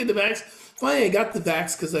 I'm not going to get the vax. Finally, I got the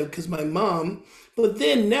vax because my mom. But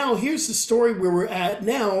then now here's the story where we're at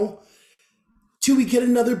now. Do we get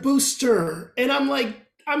another booster? And I'm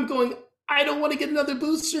going, I don't want to get another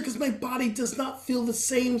booster because my body does not feel the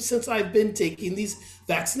same since I've been taking these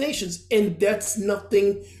vaccinations. And that's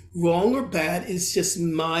nothing wrong or bad. It's just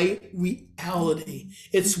my reality.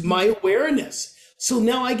 It's my awareness. So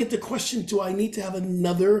now I get the question, do I need to have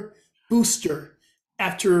another booster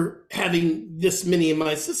after having this many in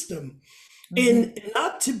my system? And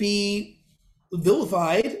not to be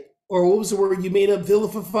vilified, or what was the word you made up?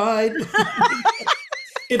 Vilified.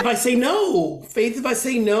 If I say no, Faith, if I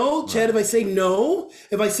say no, Chad, if I say no,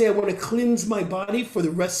 if I say I want to cleanse my body for the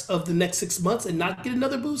rest of the next 6 months and not get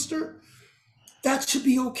another booster, that should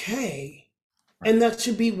be okay. And that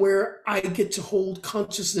should be where I get to hold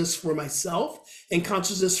consciousness for myself and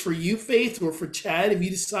consciousness for you, Faith, or for Chad, if you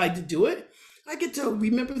decide to do it. I get to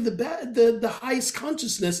remember the highest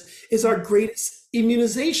consciousness is our greatest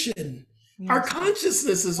immunization. Our Yes.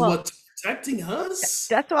 consciousness is Well, what's protecting us.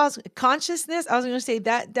 that's what I was consciousness. I was going to say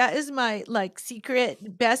that is my like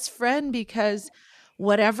secret best friend, because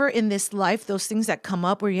whatever in this life, those things that come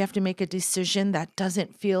up where you have to make a decision that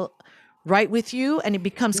doesn't feel right with you, and it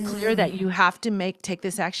becomes clear that you have to take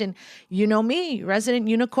this action. You know me, resident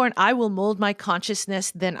unicorn, I will mold my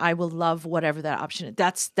consciousness, then I will love whatever that option is.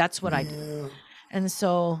 That's what I do. Yeah. And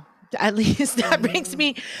so at least that brings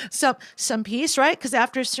me some peace, right? Because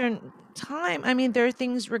after a certain time, I mean, there are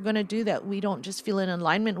things we're going to do that we don't just feel in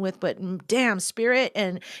alignment with, but damn, spirit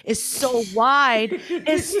and is so wide,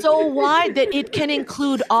 that it can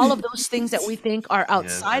include all of those things that we think are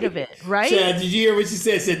outside of it, right? Chad, did you hear what she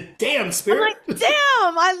said? I said, damn, I'm spirit. like, damn,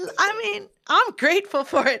 I mean, I'm grateful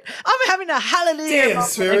for it. I'm having a hallelujah Damn, moment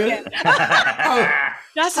spirit. again. Oh,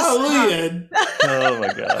 That's a song. hallelujah. Oh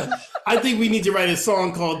my gosh. I think we need to write a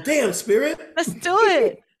song called Damn Spirit. Let's do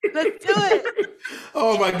it. Let's do it.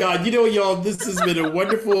 Oh my God. You know, y'all, this has been a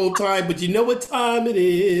wonderful time, but you know what time it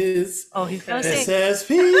is? Oh, he's gonna sing.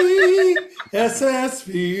 SSP,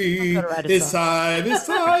 SSP. I'm gonna write a It's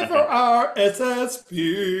time for our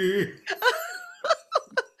SSP.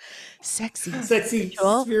 Sexy. Sexy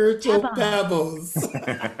Spiritual spiritual pebbles. pebbles.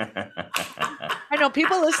 I know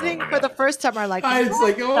people listening for the first time are like, I was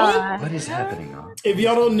like, oh, What is happening on? if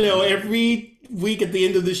y'all don't know, every week at the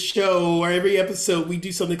end of the show or every episode, we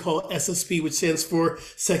do something called SSP, which stands for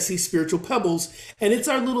Sexy Spiritual Pebbles. And it's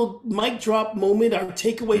our little mic drop moment, our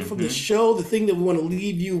takeaway from the show, the thing that we want to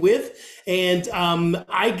leave you with. And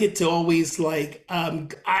I get to always I'm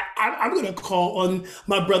going to call on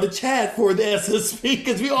my brother Chad for the SSP,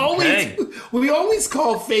 because we always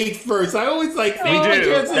call Faith first. I always like, We Faith,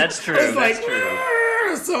 do. Chad. That's true. I was That's like, true.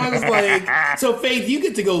 "Arr!" So I was like, so Faith, you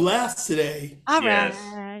get to go last today. all Yes.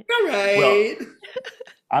 right. All right.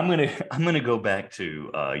 I'm gonna go back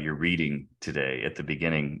to your reading today at the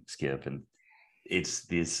beginning, Skip, and it's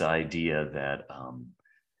this idea that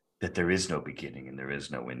that there is no beginning and there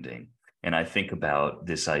is no ending. And I think about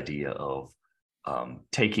this idea of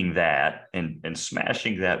taking that and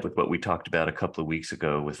smashing that with what we talked about a couple of weeks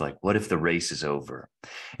ago with like, what if the race is over?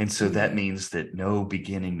 And so that means that no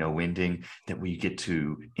beginning, no ending, that we get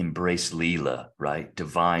to embrace Leela, right?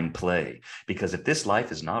 Divine play. Because if this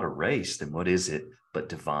life is not a race, then what is it but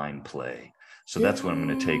divine play? So that's what I'm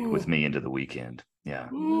going to take with me into the weekend.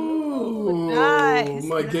 Yeah. Ooh, Nice,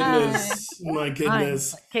 my nice. goodness. My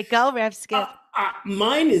goodness. Okay, go, Rev Skip.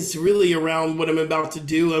 Mine is really around what I'm about to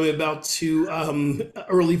do. I'm about to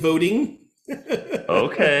early voting.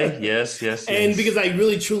 Okay. Yes. And because I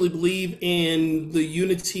really truly believe in the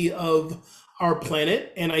unity of our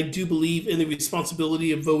planet, and I do believe in the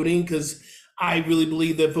responsibility of voting, because I really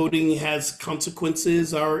believe that voting has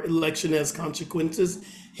consequences. Our election has consequences.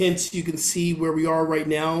 Hence, you can see where we are right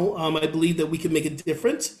now. I believe that we can make a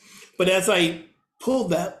difference. But as I pull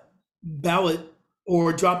that ballot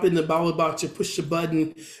or drop it in the ballot box or push the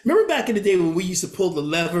button, remember back in the day when we used to pull the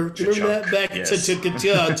lever? Do you remember that? Back Yes.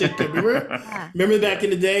 Remember back in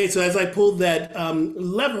the day? So as I pull that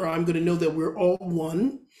lever, I'm going to know that we're all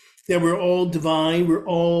one, that we're all divine, we're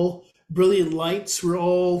all brilliant lights, we're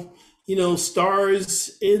all,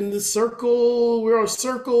 stars in the circle. We're a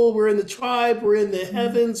circle. We're in the tribe. We're in the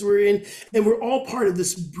heavens. And we're all part of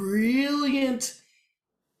this brilliant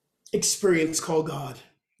experience called God.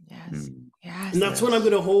 Yes. Yes. And that's when I'm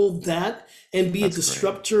going to hold that and be That's a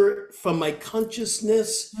disruptor from my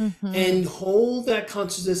consciousness and hold that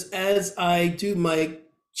consciousness as I do my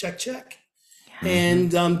check and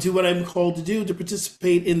do what I'm called to do to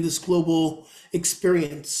participate in this global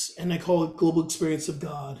experience. And I call it global experience of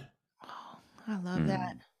God. I love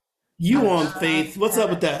that. You on Faith? What's up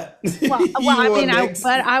with that? Well, You I on mean, next?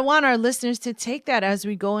 but I want our listeners to take that as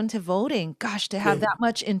we go into voting. Gosh, to have that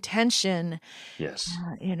much intention, Yes.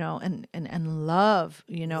 and love,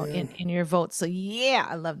 in your vote. So yeah,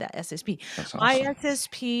 I love that SSP. That's My awesome.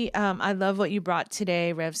 SSP, I love what you brought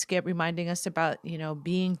today, Rev Skip, reminding us about,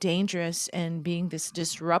 being dangerous and being this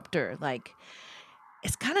disruptor. Like,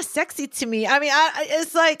 it's kind of sexy to me. I mean,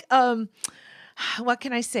 it's like, what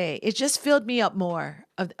can I say? It just filled me up more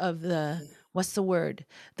of the, what's the word?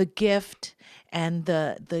 The gift and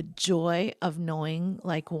the joy of knowing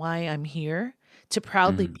like why I'm here to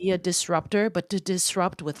proudly be a disruptor, but to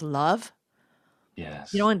disrupt with love.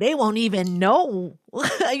 Yes. And they won't even know.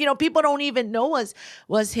 People don't even know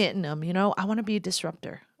what's hitting them. I want to be a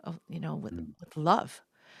disruptor of, with love.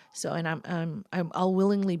 So, and I'll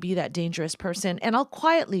willingly be that dangerous person, and I'll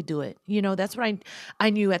quietly do it. That's what I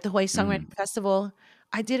knew at the Hawaii Songwriting Festival.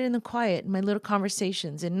 I did it in the quiet, in my little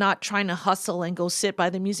conversations, and not trying to hustle and go sit by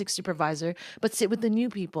the music supervisor, but sit with the new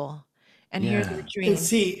people and hear their Yeah. And dreams.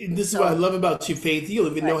 see, this is what I So, love about you, Faith. You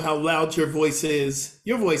don't even know how loud your voice is.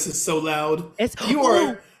 Your voice is so loud. it's You oh,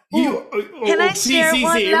 are you. oh. Can I See, share see,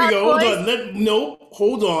 one see. Here we loud go. Hold voice? on. No,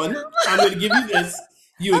 hold on. I'm going to give you this.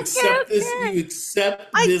 You Okay, accept this. okay. You accept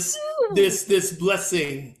I this. do. This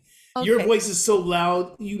blessing. Your Okay. voice is so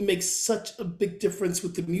loud. You make such a big difference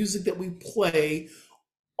with the music that we play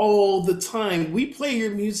all the time. We play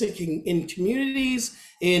your music in communities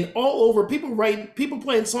and all over. People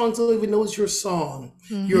playing songs don't even know it's your song.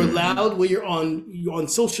 You're Mm-hmm. loud when you're on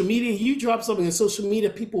social media. You drop something on social media,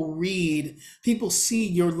 people read, people see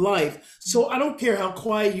your life. So I don't care how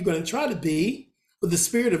quiet you're going to try to be, but the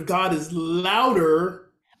Spirit of God is louder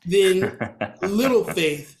than little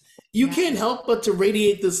faith. You Yeah. can't help but to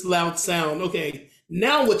radiate this loud sound. Okay,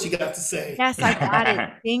 now what you got to say? Yes, I got it.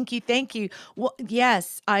 Thank you. Thank you. Well,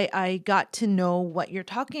 yes, I got to know what you're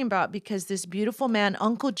talking about because this beautiful man,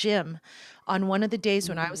 Uncle Jim, on one of the days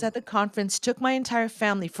when I was at the conference, took my entire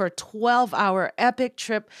family for a 12-hour epic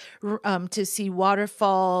trip to see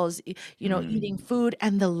waterfalls, eating food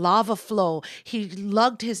and the lava flow. He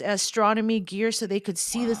lugged his astronomy gear so they could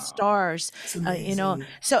see the stars, It's amazing.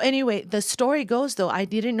 So anyway, the story goes though, I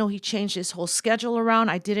didn't know he changed his whole schedule around.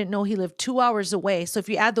 I didn't know he lived 2 hours away. So if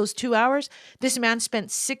you add those 2 hours, this man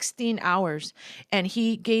spent 16 hours and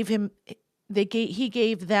he gave them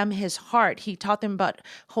his heart. He taught them about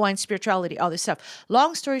Hawaiian spirituality, all this stuff.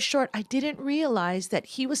 Long story short, I didn't realize that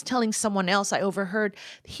he was telling someone else. I overheard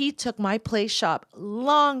he took my play shop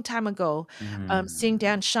long time ago, seeing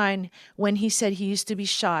Dan Shine, when he said he used to be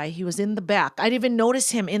shy. He was in the back. I didn't even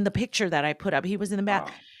notice him in the picture that I put up. He was in the back.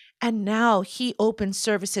 Wow. And now he opens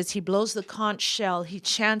services. He blows the conch shell. He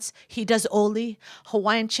chants. He does Oli,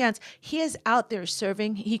 Hawaiian chants. He is out there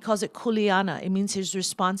serving. He calls it kuleana. It means his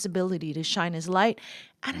responsibility to shine his light.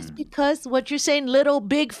 And it's because what you're saying, little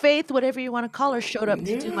big faith, whatever you want to call her, showed up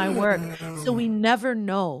to do my work. So we never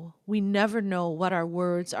know. We never know what our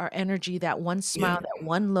words, our energy, that one smile, that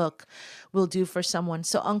one look will do for someone.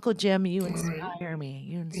 So Uncle Jim, you inspire me.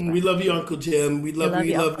 You inspire We me. love you, Uncle Jim. We love love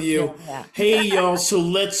you. We you, love Uncle you. Jim. Yeah. Hey, y'all. So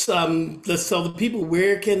let's tell the people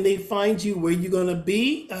where can they find you, where you gonna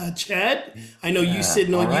be, Chad. I know you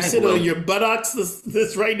sitting all on right, on well- your buttocks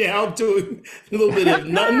this right now doing a little bit of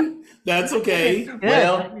nothing. That's okay. Good.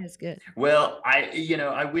 Well, That is good. Well,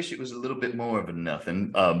 I wish it was a little bit more of a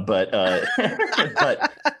nothing, but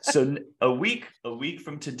so a week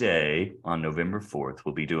from today, on November 4th,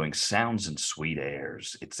 we'll be doing Sounds and Sweet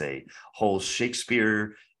Airs. It's a whole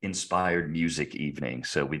Shakespeare-inspired music evening.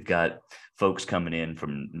 So we've got folks coming in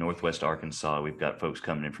from Northwest Arkansas. We've got folks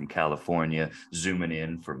coming in from California, zooming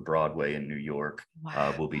in from Broadway in New York.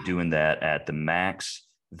 Wow. We'll be doing that at the Max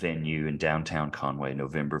venue in downtown Conway,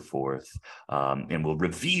 November 4th. And we'll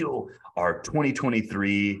reveal our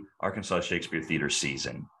 2023 Arkansas Shakespeare Theater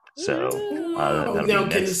season. So that'll Now, be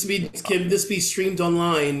can next. this be streamed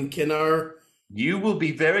online? Can our You will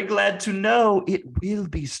be very glad to know it will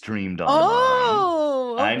be streamed online.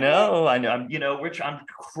 Oh, I okay. know. I'm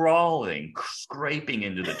crawling, scraping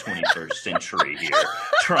into the 21st century here,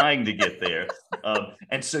 trying to get there.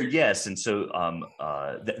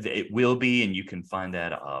 It will be, and you can find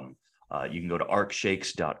that. You can go to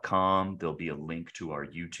arkshakes.com. There'll be a link to our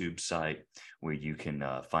YouTube site where you can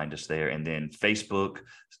find us there, and then Facebook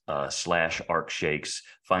 /arkshakes.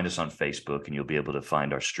 Find us on Facebook, and you'll be able to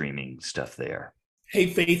find our streaming stuff there. Hey,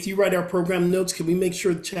 Faith, you write our program notes. Can we make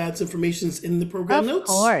sure Chad's information is in the program Of notes?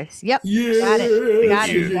 course. Yep. Yeah. Got it. Got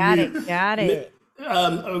you. it. Got it. Got it.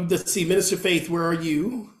 Let's see, Minister Faith, where are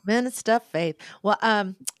you? Minister of faith. Well,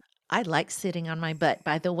 I like sitting on my butt,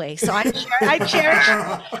 by the way. So I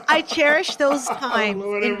cherish those times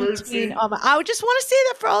Lord in have mercy. between. I just want to say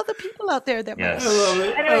that for all the people out there that might. Yes. I love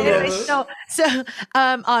it. Anyway, so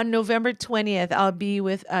on November 20th, I'll be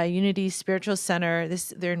with Unity Spiritual Center.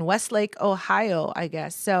 They're in Westlake, Ohio, I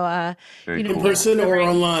guess. So Very In cool. person or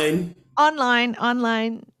online?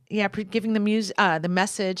 online. Yeah, giving the music, the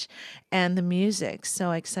message, and the music.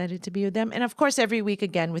 So excited to be with them, and of course, every week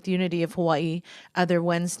again with Unity of Hawaii, other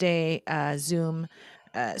Wednesday Zoom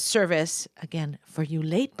service again for you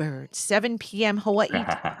late birds, 7 p.m. Hawaii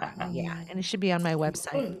time. Yeah, and it should be on my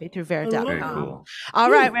website, Very faiththrough.com. cool.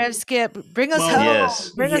 All right, Rev Skip, bring us Well, home. yes.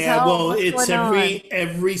 Bring us Yeah, home. well, What's it's going on?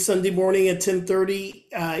 every Sunday morning at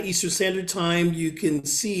 10:30 Eastern Standard Time. You can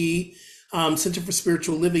see Center for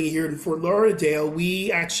Spiritual Living here in Fort Lauderdale.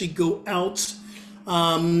 We actually go out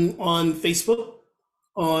on Facebook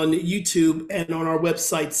on YouTube and on our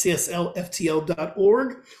website,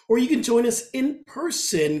 cslftl.org, or you can join us in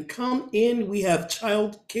person. Come in. We have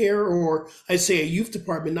child care, or I say a youth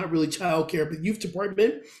department, not really child care, but youth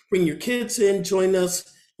department. Bring your kids in, join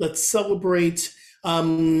us. Let's celebrate.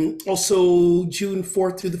 Also, June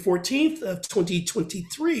 4th through the 14th of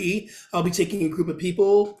 2023, I'll be taking a group of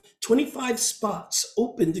people, 25 spots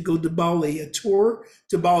open to go to Bali, a tour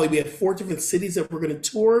to Bali. We have 4 different cities that we're going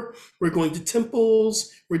to tour. We're going to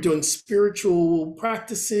temples. We're doing spiritual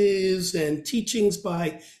practices and teachings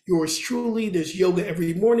by yours truly. There's yoga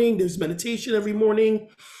every morning. There's meditation every morning.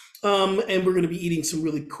 And we're going to be eating some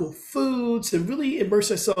really cool foods and really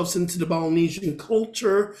immerse ourselves into the Balinesian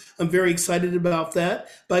culture. I'm very excited about that.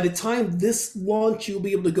 By the time this launch, you'll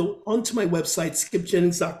be able to go onto my website,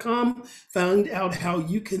 skipjennings.com, find out how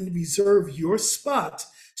you can reserve your spot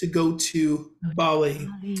to go to Bali.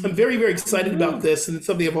 I'm very, very excited about this, and it's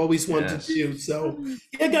something I've always wanted to do. So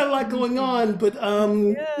yeah, got a lot going on, but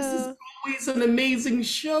this is always an amazing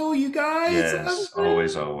show, you guys. Yes,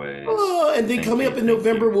 always. Oh, and then coming up in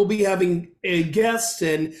November, we'll be having a guest,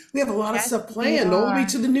 and we have a lot of stuff planned all the way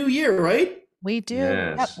to the new year, right? We do.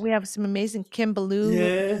 Yes. Yep, we have some amazing Kim Ballou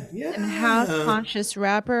Yeah. and house conscious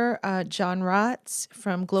rapper John Rotz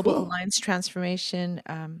from Global Alliance Transformation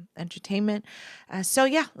Entertainment. So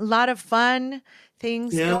yeah, a lot of fun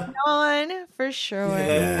things going on for sure.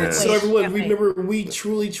 Yeah. So everyone, remember, we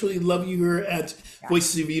truly, truly love you here at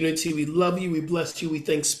Voices of Unity. We love you. We bless you. We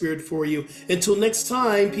thank Spirit for you. Until next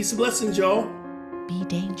time, peace and blessings, y'all. Be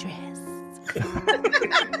dangerous.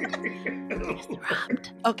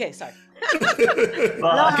 Okay, sorry.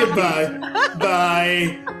 Goodbye.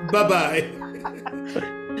 Bye. Bye-bye.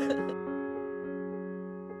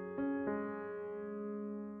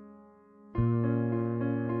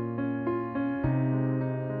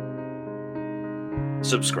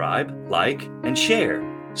 Subscribe, like, and share.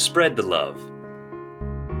 Spread the love.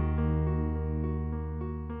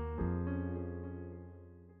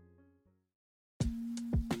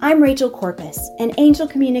 I'm Rachel Corpus, an angel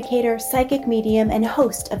communicator, psychic medium, and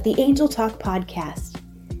host of the Angel Talk podcast.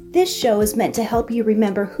 This show is meant to help you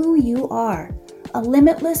remember who you are, a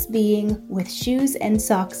limitless being with shoes and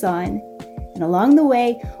socks on. And along the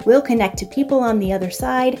way, we'll connect to people on the other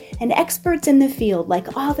side and experts in the field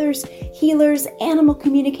like authors, healers, animal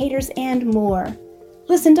communicators, and more.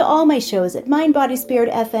 Listen to all my shows at Mind Body Spirit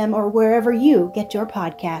FM or wherever you get your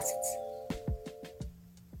podcasts.